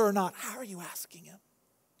Messiah or not? How are you asking him?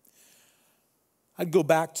 I'd go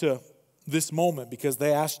back to this moment because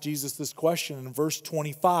they asked Jesus this question in verse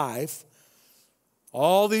 25.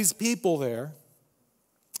 All these people there,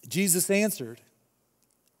 Jesus answered,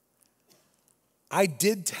 I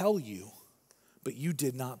did tell you, but you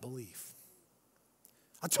did not believe.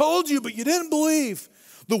 I told you, but you didn't believe.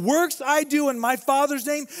 The works I do in my Father's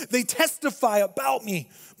name, they testify about me.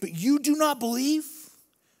 But you do not believe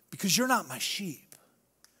because you're not my sheep.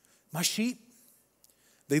 My sheep,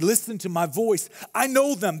 they listen to my voice. I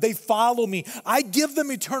know them. They follow me. I give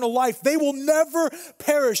them eternal life. They will never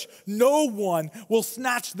perish. No one will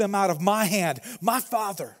snatch them out of my hand. My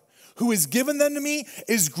Father, who has given them to me,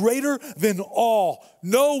 is greater than all.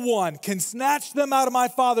 No one can snatch them out of my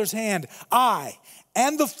Father's hand. I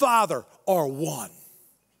and the Father are one.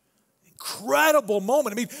 Incredible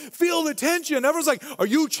moment. I mean, feel the tension. Everyone's like, are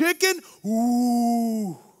you chicken?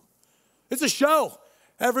 Ooh. It's a show.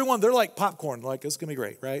 Everyone, they're like popcorn. Like, it's going to be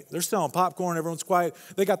great, right? They're selling popcorn. Everyone's quiet.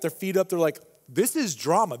 They got their feet up. They're like, this is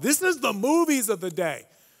drama. This is the movies of the day.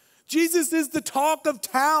 Jesus is the talk of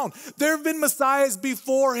town. There have been messiahs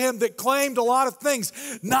before him that claimed a lot of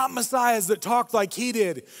things, not messiahs that talked like he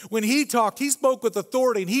did. When he talked, he spoke with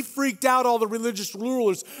authority, and he freaked out all the religious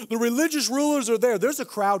rulers. The religious rulers are there. There's a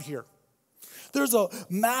crowd here. There's a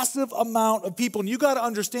massive amount of people, and you got to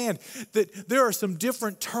understand that there are some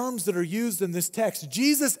different terms that are used in this text.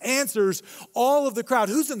 Jesus answers all of the crowd.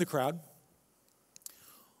 Who's in the crowd?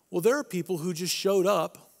 Well, there are people who just showed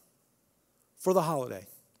up for the holiday.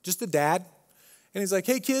 Just a dad. And he's like,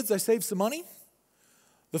 hey, kids, I saved some money.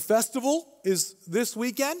 The festival is this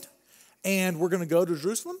weekend, and we're going to go to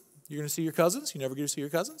Jerusalem. You're going to see your cousins. You never get to see your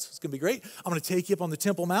cousins. It's going to be great. I'm going to take you up on the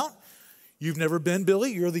Temple Mount. You've never been,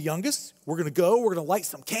 Billy. You're the youngest. We're going to go. We're going to light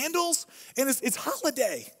some candles. And it's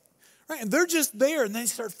holiday, right? And they're just there. And then they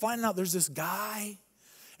start finding out there's this guy.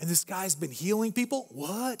 And this guy's been healing people.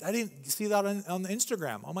 What? I didn't see that on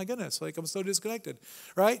Instagram. Oh, my goodness. Like, I'm so disconnected,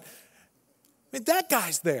 right? I mean, that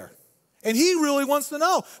guy's there. And he really wants to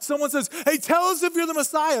know. Someone says, hey, tell us if you're the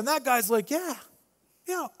Messiah. And that guy's like, yeah,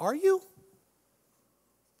 are you?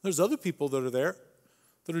 There's other people that are there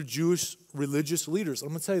that are Jewish religious leaders. I'm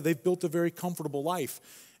going to tell you, they've built a very comfortable life.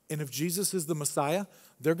 And if Jesus is the Messiah,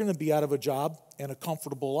 they're going to be out of a job and a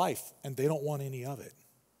comfortable life, and they don't want any of it.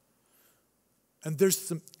 And there's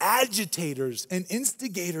some agitators and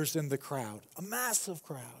instigators in the crowd, a massive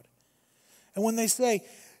crowd. And when they say,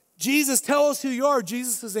 Jesus, tell us who you are,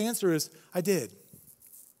 Jesus' answer is, I did.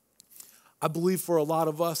 I believe for a lot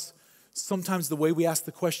of us, sometimes the way we ask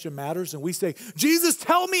the question matters, and we say, Jesus,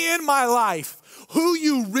 tell me in my life who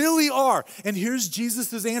you really are. And here's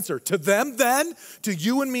Jesus' answer. To them then, to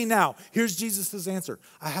you and me now. Here's Jesus' answer.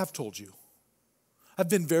 I have told you. I've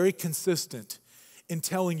been very consistent in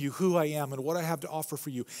telling you who I am and what I have to offer for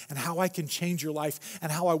you and how I can change your life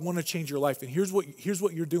and how I want to change your life. And here's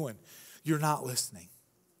what you're doing. You're not listening.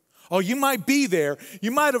 Oh, you might be there.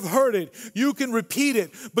 You might have heard it. You can repeat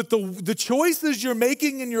it. But the choices you're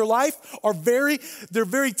making in your life are very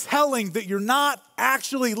telling that you're not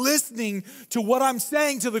actually listening to what I'm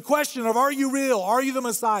saying to the question of, are you real? Are you the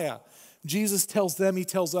Messiah? Jesus tells them, he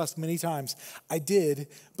tells us many times, I did,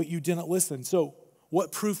 but you didn't listen. So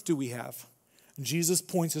what proof do we have? Jesus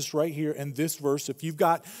points us right here in this verse. If you've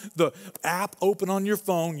got the app open on your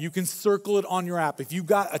phone, you can circle it on your app. If you've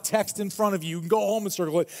got a text in front of you, you can go home and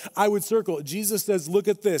circle it. I would circle it. Jesus says, look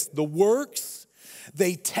at this. The works,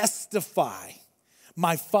 they testify.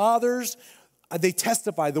 They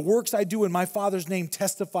testify. The works I do in my Father's name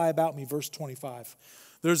testify about me. Verse 25.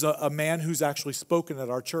 There's a man who's actually spoken at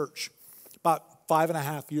our church about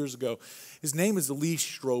 5.5 years ago. His name is Lee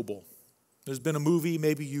Strobel. There's been a movie,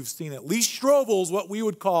 maybe you've seen it. Lee Strobel is what we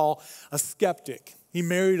would call a skeptic. He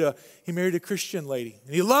married a Christian lady,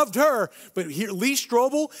 and he loved her, but Lee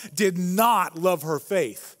Strobel did not love her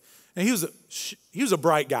faith. And he was a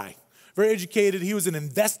bright guy, very educated. He was an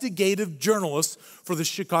investigative journalist for the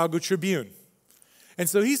Chicago Tribune. And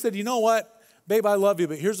so he said, you know what, babe, I love you,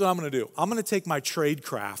 but here's what I'm going to do. I'm going to take my trade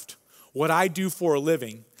craft, what I do for a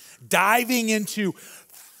living, diving into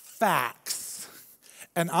facts,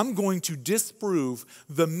 and I'm going to disprove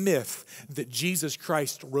the myth that Jesus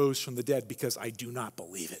Christ rose from the dead because I do not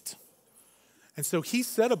believe it. And so he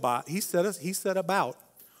set about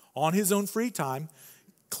on his own free time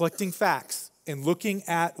collecting facts and looking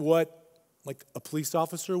at what like a police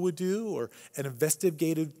officer would do or an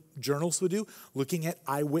investigative journalist would do, looking at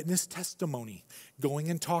eyewitness testimony, going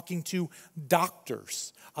and talking to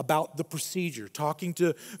doctors about the procedure, talking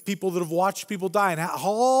to people that have watched people die and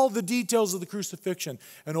all the details of the crucifixion.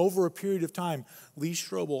 And over a period of time, Lee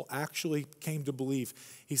Strobel actually came to believe.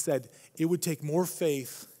 He said it would take more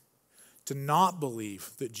faith to not believe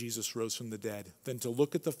that Jesus rose from the dead than to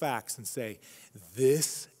look at the facts and say,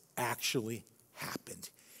 this actually happened.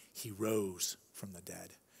 He rose from the dead.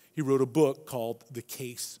 He wrote a book called The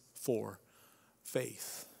Case for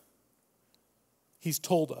Faith. He's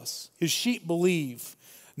told us his sheep believe.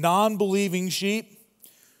 Non-believing sheep,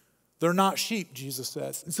 they're not sheep, Jesus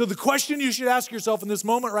says. And so the question you should ask yourself in this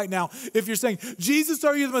moment right now, if you're saying, Jesus,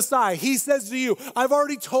 are you the Messiah? He says to you, I've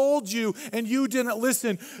already told you and you didn't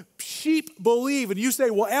listen. Sheep believe. And you say,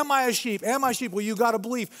 well, am I a sheep? Am I a sheep? Well, you got to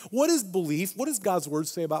believe. What is belief? What does God's word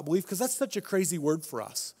say about belief? Because that's such a crazy word for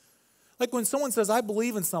us. Like when someone says, I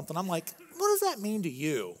believe in something, I'm like, what does that mean to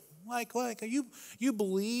you? Like you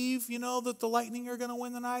believe, that the Lightning are going to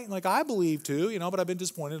win tonight? Like I believe too, but I've been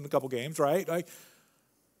disappointed in a couple games, right?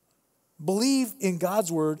 Believe in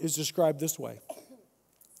God's word is described this way.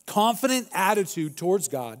 Confident attitude towards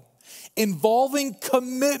God, involving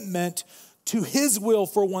commitment to his will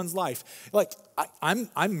for one's life. Like I'm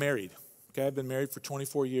married. Okay, I've been married for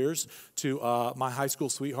 24 years to my high school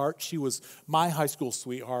sweetheart. She was my high school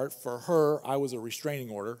sweetheart. For her, I was a restraining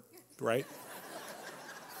order, right?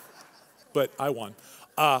 But I won.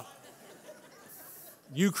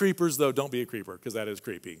 You creepers, though, don't be a creeper, because that is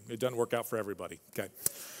creepy. It doesn't work out for everybody, okay?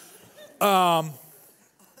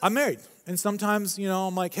 I'm married, and sometimes,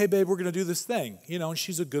 I'm like, hey, babe, we're going to do this thing, and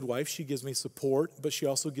she's a good wife. She gives me support, but she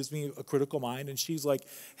also gives me a critical mind, and she's like,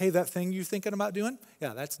 hey, that thing you're thinking about doing?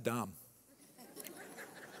 Yeah, that's dumb.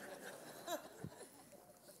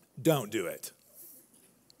 Don't do it.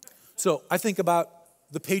 So I think about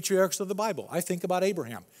the patriarchs of the Bible. I think about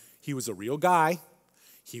Abraham. He was a real guy.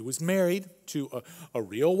 He was married to a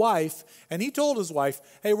real wife. And he told his wife,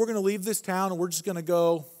 hey, we're going to leave this town and we're just going to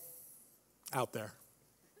go out there.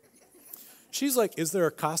 She's like, is there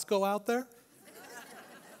a Costco out there?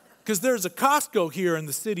 Because there's a Costco here in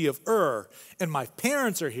the city of Ur, and my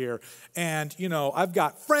parents are here, and, I've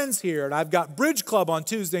got friends here, and I've got Bridge Club on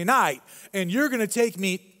Tuesday night, and you're going to take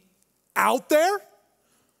me out there?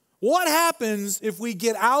 What happens if we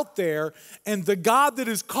get out there and the God that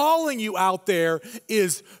is calling you out there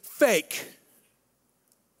is fake?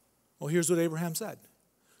 Well, here's what Abraham said.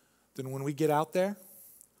 Then when we get out there,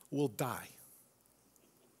 we'll die.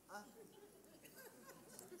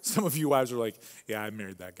 Some of you wives are like, yeah, I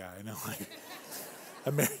married that guy.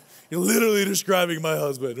 I know. You're literally describing my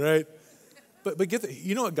husband, right? But get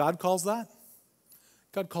you know what God calls that?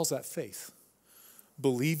 God calls that faith.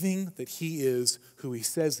 Believing that he is who he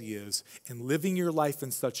says he is and living your life in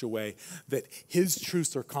such a way that his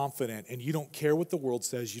truths are confident and you don't care what the world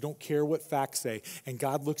says, you don't care what facts say. And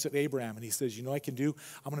God looks at Abraham and he says, you know what I can do?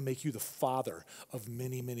 I'm going to make you the father of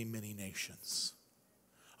many, many, many nations,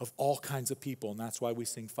 of all kinds of people. And that's why we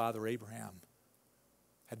sing Father Abraham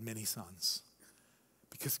had many sons.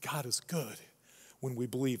 Because God is good when we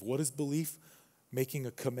believe. What is belief? Making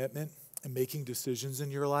a commitment and making decisions in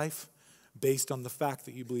your life based on the fact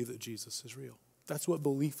that you believe that Jesus is real. That's what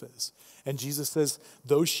belief is. And Jesus says,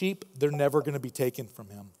 those sheep, they're never going to be taken from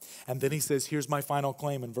him. And then he says, here's my final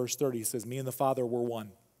claim in verse 30. He says, me and the Father were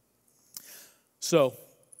one. So,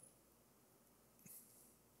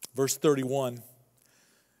 verse 31,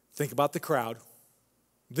 think about the crowd.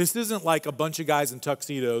 This isn't like a bunch of guys in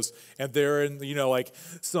tuxedos and they're in, like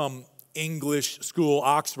some English school,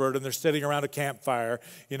 Oxford, and they're sitting around a campfire,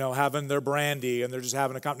 having their brandy, and they're just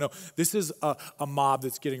having no, this is a mob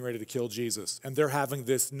that's getting ready to kill Jesus, and they're having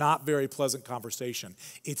this not very pleasant conversation.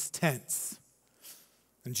 It's tense.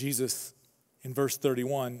 And Jesus, in verse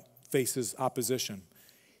 31, faces opposition.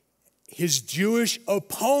 His Jewish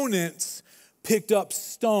opponents picked up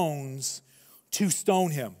stones to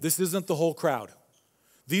stone him. This isn't the whole crowd.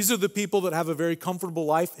 These are the people that have a very comfortable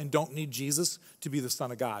life and don't need Jesus to be the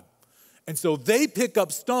Son of God. And so they pick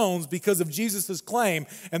up stones because of Jesus' claim,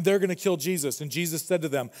 and they're going to kill Jesus. And Jesus said to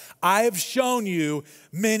them, I have shown you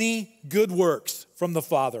many good works from the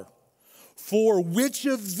Father. For which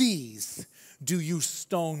of these do you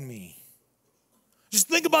stone me? Just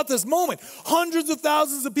think about this moment. Hundreds of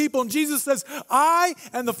thousands of people, and Jesus says, I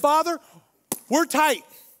and the Father, we're tight.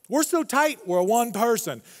 We're so tight, we're one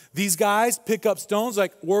person. These guys pick up stones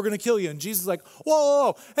like, we're going to kill you. And Jesus is like,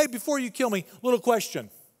 whoa, hey, before you kill me, little question.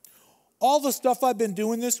 All the stuff I've been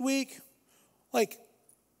doing this week, like,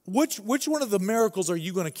 which one of the miracles are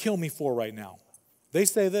you going to kill me for right now? They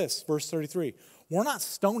say this, verse 33, we're not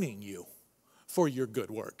stoning you for your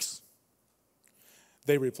good works.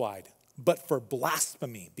 They replied, but for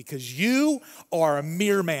blasphemy, because you are a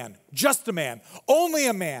mere man, just a man, only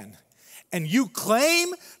a man, and you claim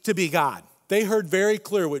to be God. They heard very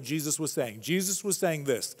clear what Jesus was saying. Jesus was saying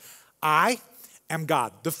this, I am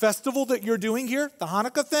God. The festival that you're doing here, the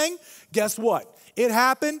Hanukkah thing, guess what? It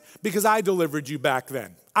happened because I delivered you back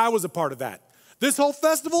then. I was a part of that. This whole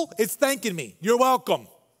festival, it's thanking me. You're welcome.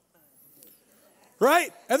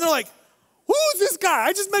 Right? And they're like, who's this guy?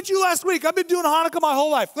 I just met you last week. I've been doing Hanukkah my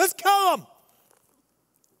whole life. Let's kill him.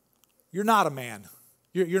 You're not a man.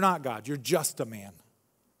 You're not God. You're just a man.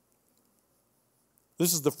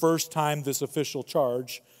 This is the first time this official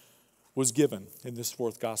charge was given in this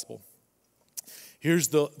fourth gospel. Here's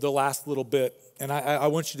the last little bit, and I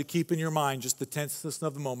want you to keep in your mind just the tenseness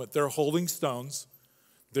of the moment. They're holding stones.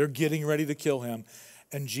 They're getting ready to kill him.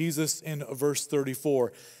 And Jesus, in verse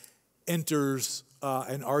 34, enters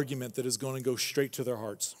an argument that is going to go straight to their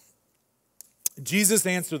hearts. Jesus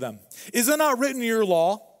answered them, is it not written in your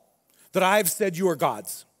law that I have said you are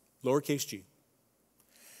gods? Lowercase g.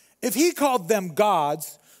 If he called them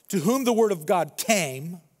gods to whom the word of God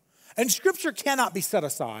came, and scripture cannot be set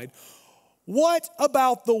aside, what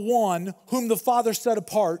about the one whom the Father set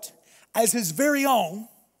apart as his very own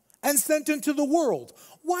and sent into the world?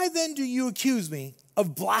 Why then do you accuse me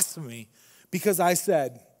of blasphemy because I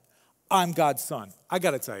said, I'm God's son? I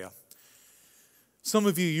got to tell you, some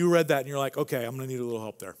of you read that and you're like, okay, I'm going to need a little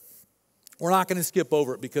help there. We're not going to skip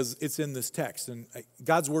over it because it's in this text, and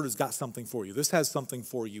God's word has got something for you. This has something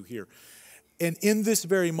for you here. And in this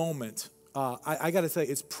very moment, I got to say,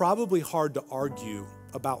 it's probably hard to argue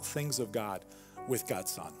about things of God with God's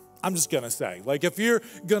son. I'm just going to say, like, if you're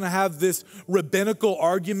going to have this rabbinical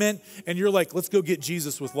argument and you're like, let's go get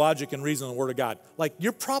Jesus with logic and reason and the word of God, like,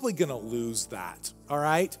 you're probably going to lose that, all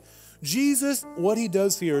right? Jesus, what he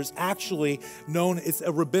does here is actually known, it's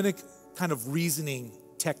a rabbinic kind of reasoning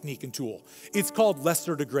technique and tool. It's called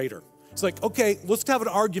lesser to greater. It's like, okay, let's have an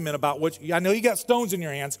argument about what, I know you got stones in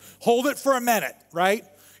your hands. Hold it for a minute, right?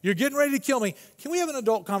 You're getting ready to kill me. Can we have an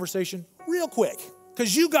adult conversation real quick?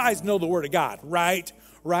 Because you guys know the word of God, right?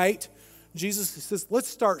 Right? Jesus says, let's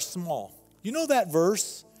start small. You know that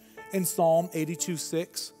verse in Psalm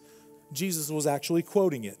 82:6? Jesus was actually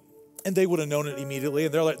quoting it. And they would have known it immediately.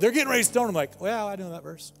 And they're like, they're getting ready to stone him. Like, well, I know that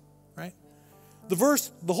verse, right? The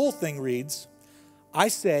verse, the whole thing reads, I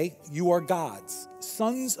say, you are gods,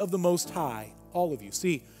 sons of the Most High, all of you.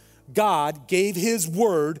 See, God gave his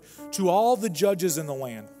word to all the judges in the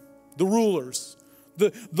land, the rulers,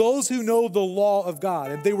 those who know the law of God.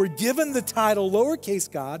 And they were given the title lowercase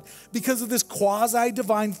God because of this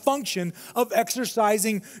quasi-divine function of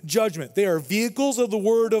exercising judgment. They are vehicles of the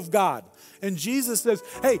word of God. And Jesus says,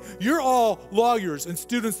 hey, you're all lawyers and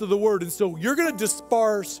students of the word, and so you're going to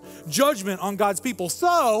disperse judgment on God's people.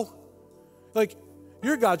 So, like,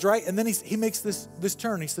 you're God's, right? And then he makes this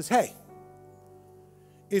turn. He says, hey,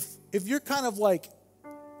 if you're kind of like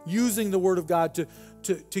using the word of God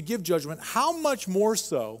to give judgment, how much more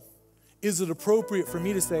so is it appropriate for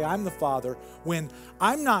me to say I'm the Father when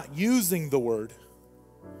I'm not using the word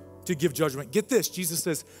to give judgment? Get this, Jesus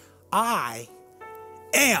says, I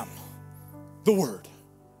am the word.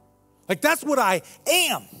 Like, that's what I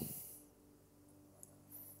am.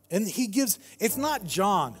 And he gives, it's not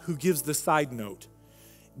John who gives the side note.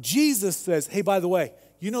 Jesus says, hey, by the way,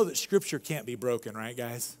 you know that scripture can't be broken, right,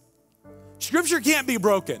 guys? Scripture can't be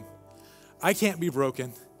broken. I can't be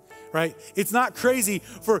broken. right? It's not crazy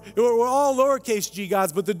we're all lowercase g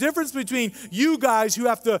gods, but the difference between you guys who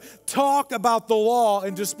have to talk about the law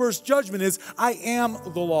and disperse judgment is I am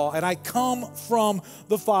the law and I come from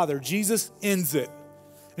the Father. Jesus ends it.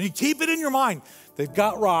 And you keep it in your mind. They've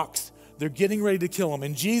got rocks. They're getting ready to kill him.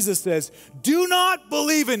 And Jesus says, do not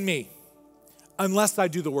believe in me unless I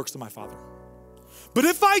do the works of my Father. But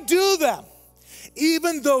if I do them,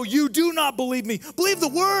 even though you do not believe me, believe the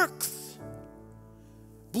works.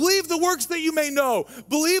 Believe the works that you may know.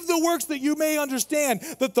 Believe the works that you may understand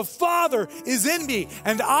that the Father is in me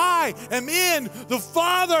and I am in the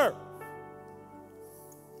Father.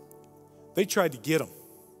 They tried to get him.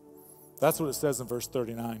 That's what it says in verse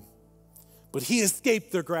 39. But he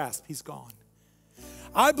escaped their grasp. He's gone.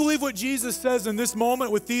 I believe what Jesus says in this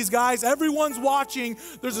moment with these guys. Everyone's watching.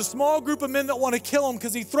 There's a small group of men that want to kill him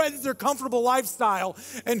because he threatens their comfortable lifestyle.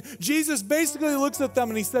 And Jesus basically looks at them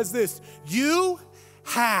and he says this, you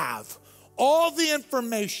have all the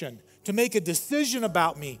information to make a decision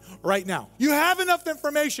about me right now. You have enough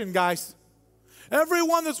information, guys.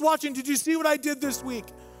 Everyone that's watching, did you see what I did this week?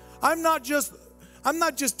 I'm not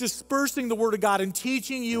just dispersing the Word of God and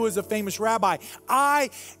teaching you as a famous rabbi. I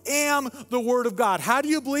am the Word of God. How do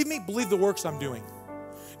you believe me? Believe the works I'm doing.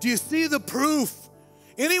 Do you see the proof?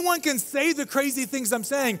 Anyone can say the crazy things I'm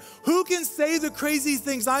saying. Who can say the crazy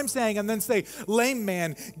things I'm saying and then say, lame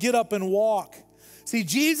man, get up and walk? See,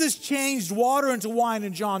 Jesus changed water into wine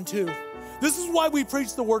in John 2. This is why we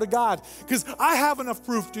preach the Word of God, because I have enough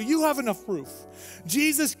proof. Do you have enough proof?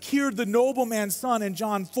 Jesus cured the nobleman's son in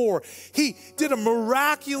John 4. He did a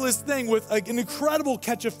miraculous thing with an incredible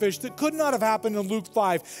catch of fish that could not have happened in Luke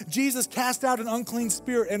 5. Jesus cast out an unclean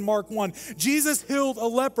spirit in Mark 1. Jesus healed a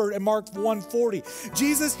leper in Mark 1:40.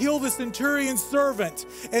 Jesus healed a centurion's servant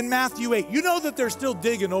in Matthew 8. You know that they're still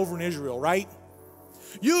digging over in Israel, right?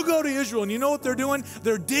 You go to Israel and you know what they're doing?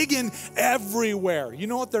 They're digging everywhere. You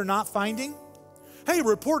know what they're not finding? Hey,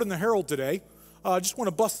 report in the Herald today. Just want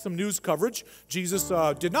to bust some news coverage. Jesus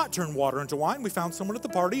did not turn water into wine. We found someone at the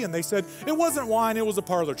party and they said it wasn't wine, it was a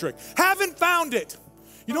parlor trick. Haven't found it.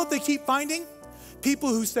 You know what they keep finding? People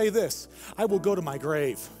who say this, I will go to my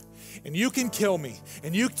grave and you can kill me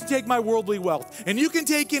and you can take my worldly wealth and you can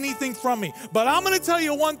take anything from me. But I'm going to tell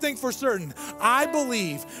you one thing for certain. I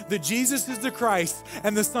believe that Jesus is the Christ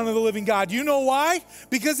and the Son of the living God. You know why?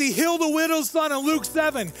 Because he healed a widow's son in Luke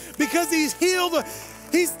 7. Because he stilled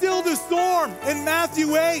the storm in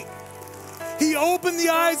Matthew 8. He opened the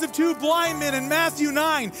eyes of 2 blind men in Matthew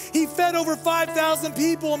 9. He fed over 5,000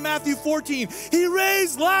 people in Matthew 14. He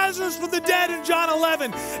raised Lazarus from the dead in John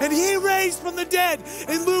 11. And he raised from the dead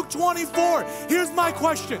in Luke 24. Here's my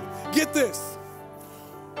question. Get this.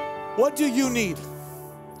 What do you need?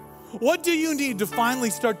 What do you need to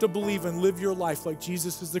finally start to believe and live your life like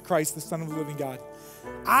Jesus is the Christ, the Son of the living God?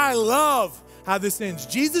 I love how this ends.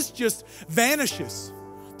 Jesus just vanishes.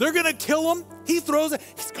 They're going to kill him. He throws it.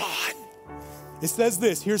 He's gone. It says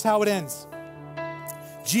this, here's how it ends.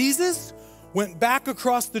 Jesus went back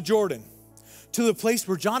across the Jordan to the place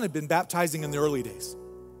where John had been baptizing in the early days.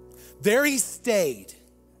 There he stayed.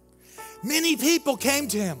 Many people came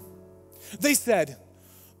to him. They said,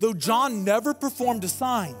 though John never performed a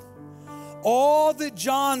sign, all that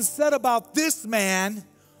John said about this man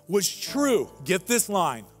was true. Get this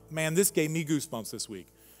line. Man, this gave me goosebumps this week.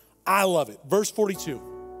 I love it. Verse 42.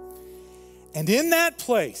 And in that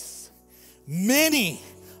place, many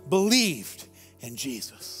believed in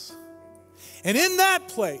Jesus. And in that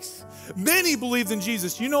place, many believed in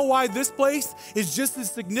Jesus. You know why this place is just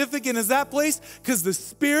as significant as that place? Because the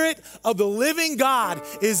Spirit of the living God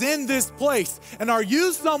is in this place. And are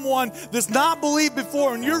you someone that's not believed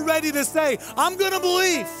before and you're ready to say, I'm going to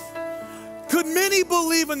believe? Could many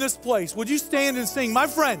believe in this place? Would you stand and sing? My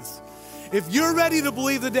friends, if you're ready to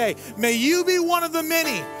believe today, may you be one of the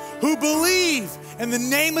many who believe in the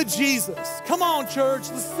name of Jesus. Come on,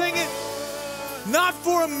 church, let's sing it. Not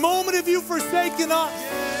for a moment have you forsaken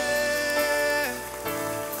us.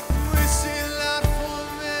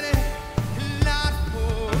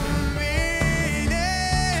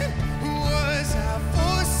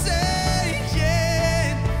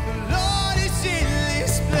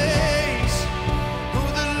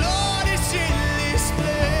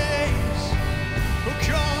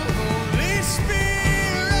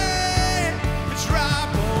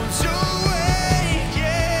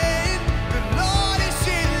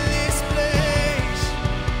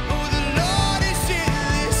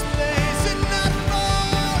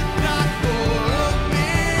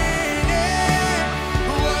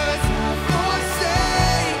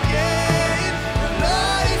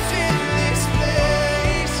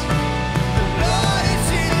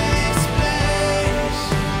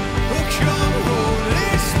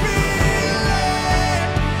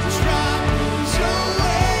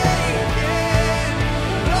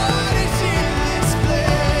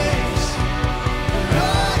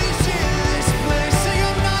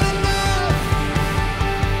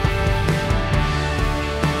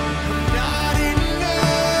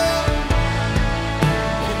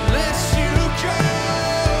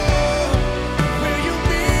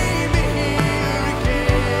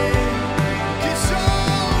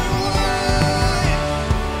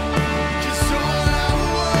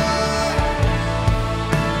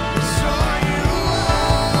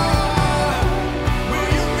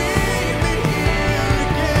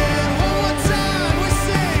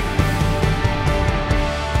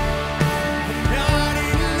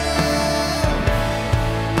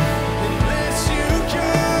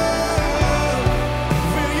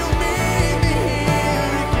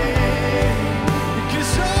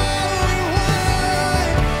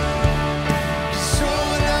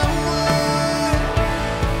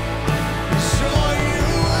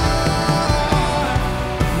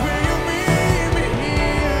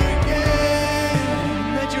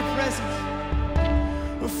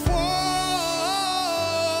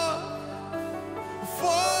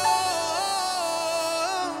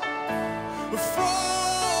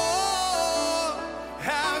 fall.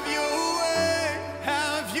 Have your way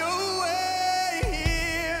here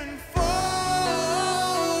and fall.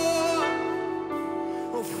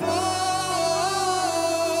 Fall,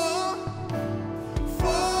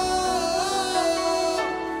 fall.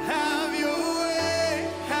 Have your way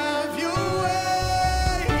here.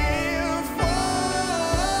 Fall,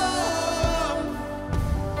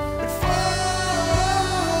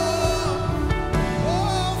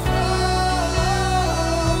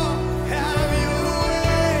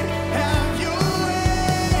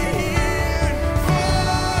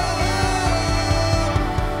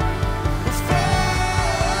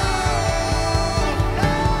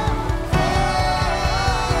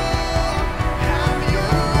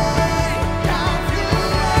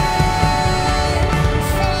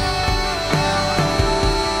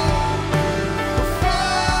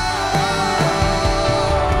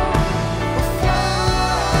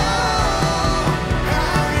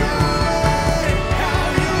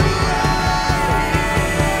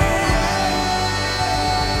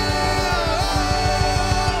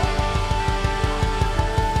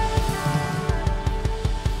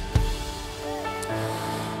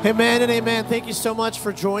 Amen and amen. Thank you so much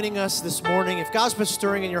for joining us this morning. If God's been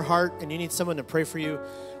stirring in your heart and you need someone to pray for you,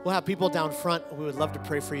 we'll have people down front who would love to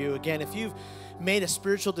pray for you. Again, if you've made a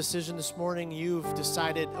spiritual decision this morning, you've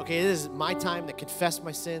decided, okay, it is my time to confess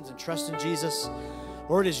my sins and trust in Jesus,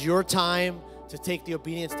 or it is your time to take the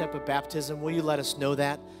obedient step of baptism, will you let us know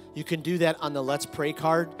that? You can do that on the Let's Pray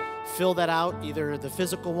card. Fill that out, either the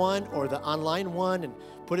physical one or the online one, and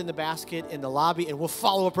put it in the basket in the lobby, and we'll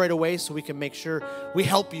follow up right away so we can make sure we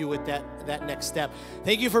help you with that next step.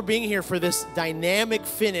 Thank you for being here for this dynamic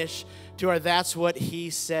finish to our That's What He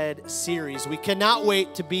Said series. We cannot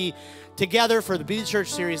wait to be together for the Be the Church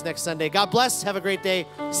series next Sunday. God bless. Have a great day.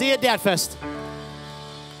 See you at Dad Fest.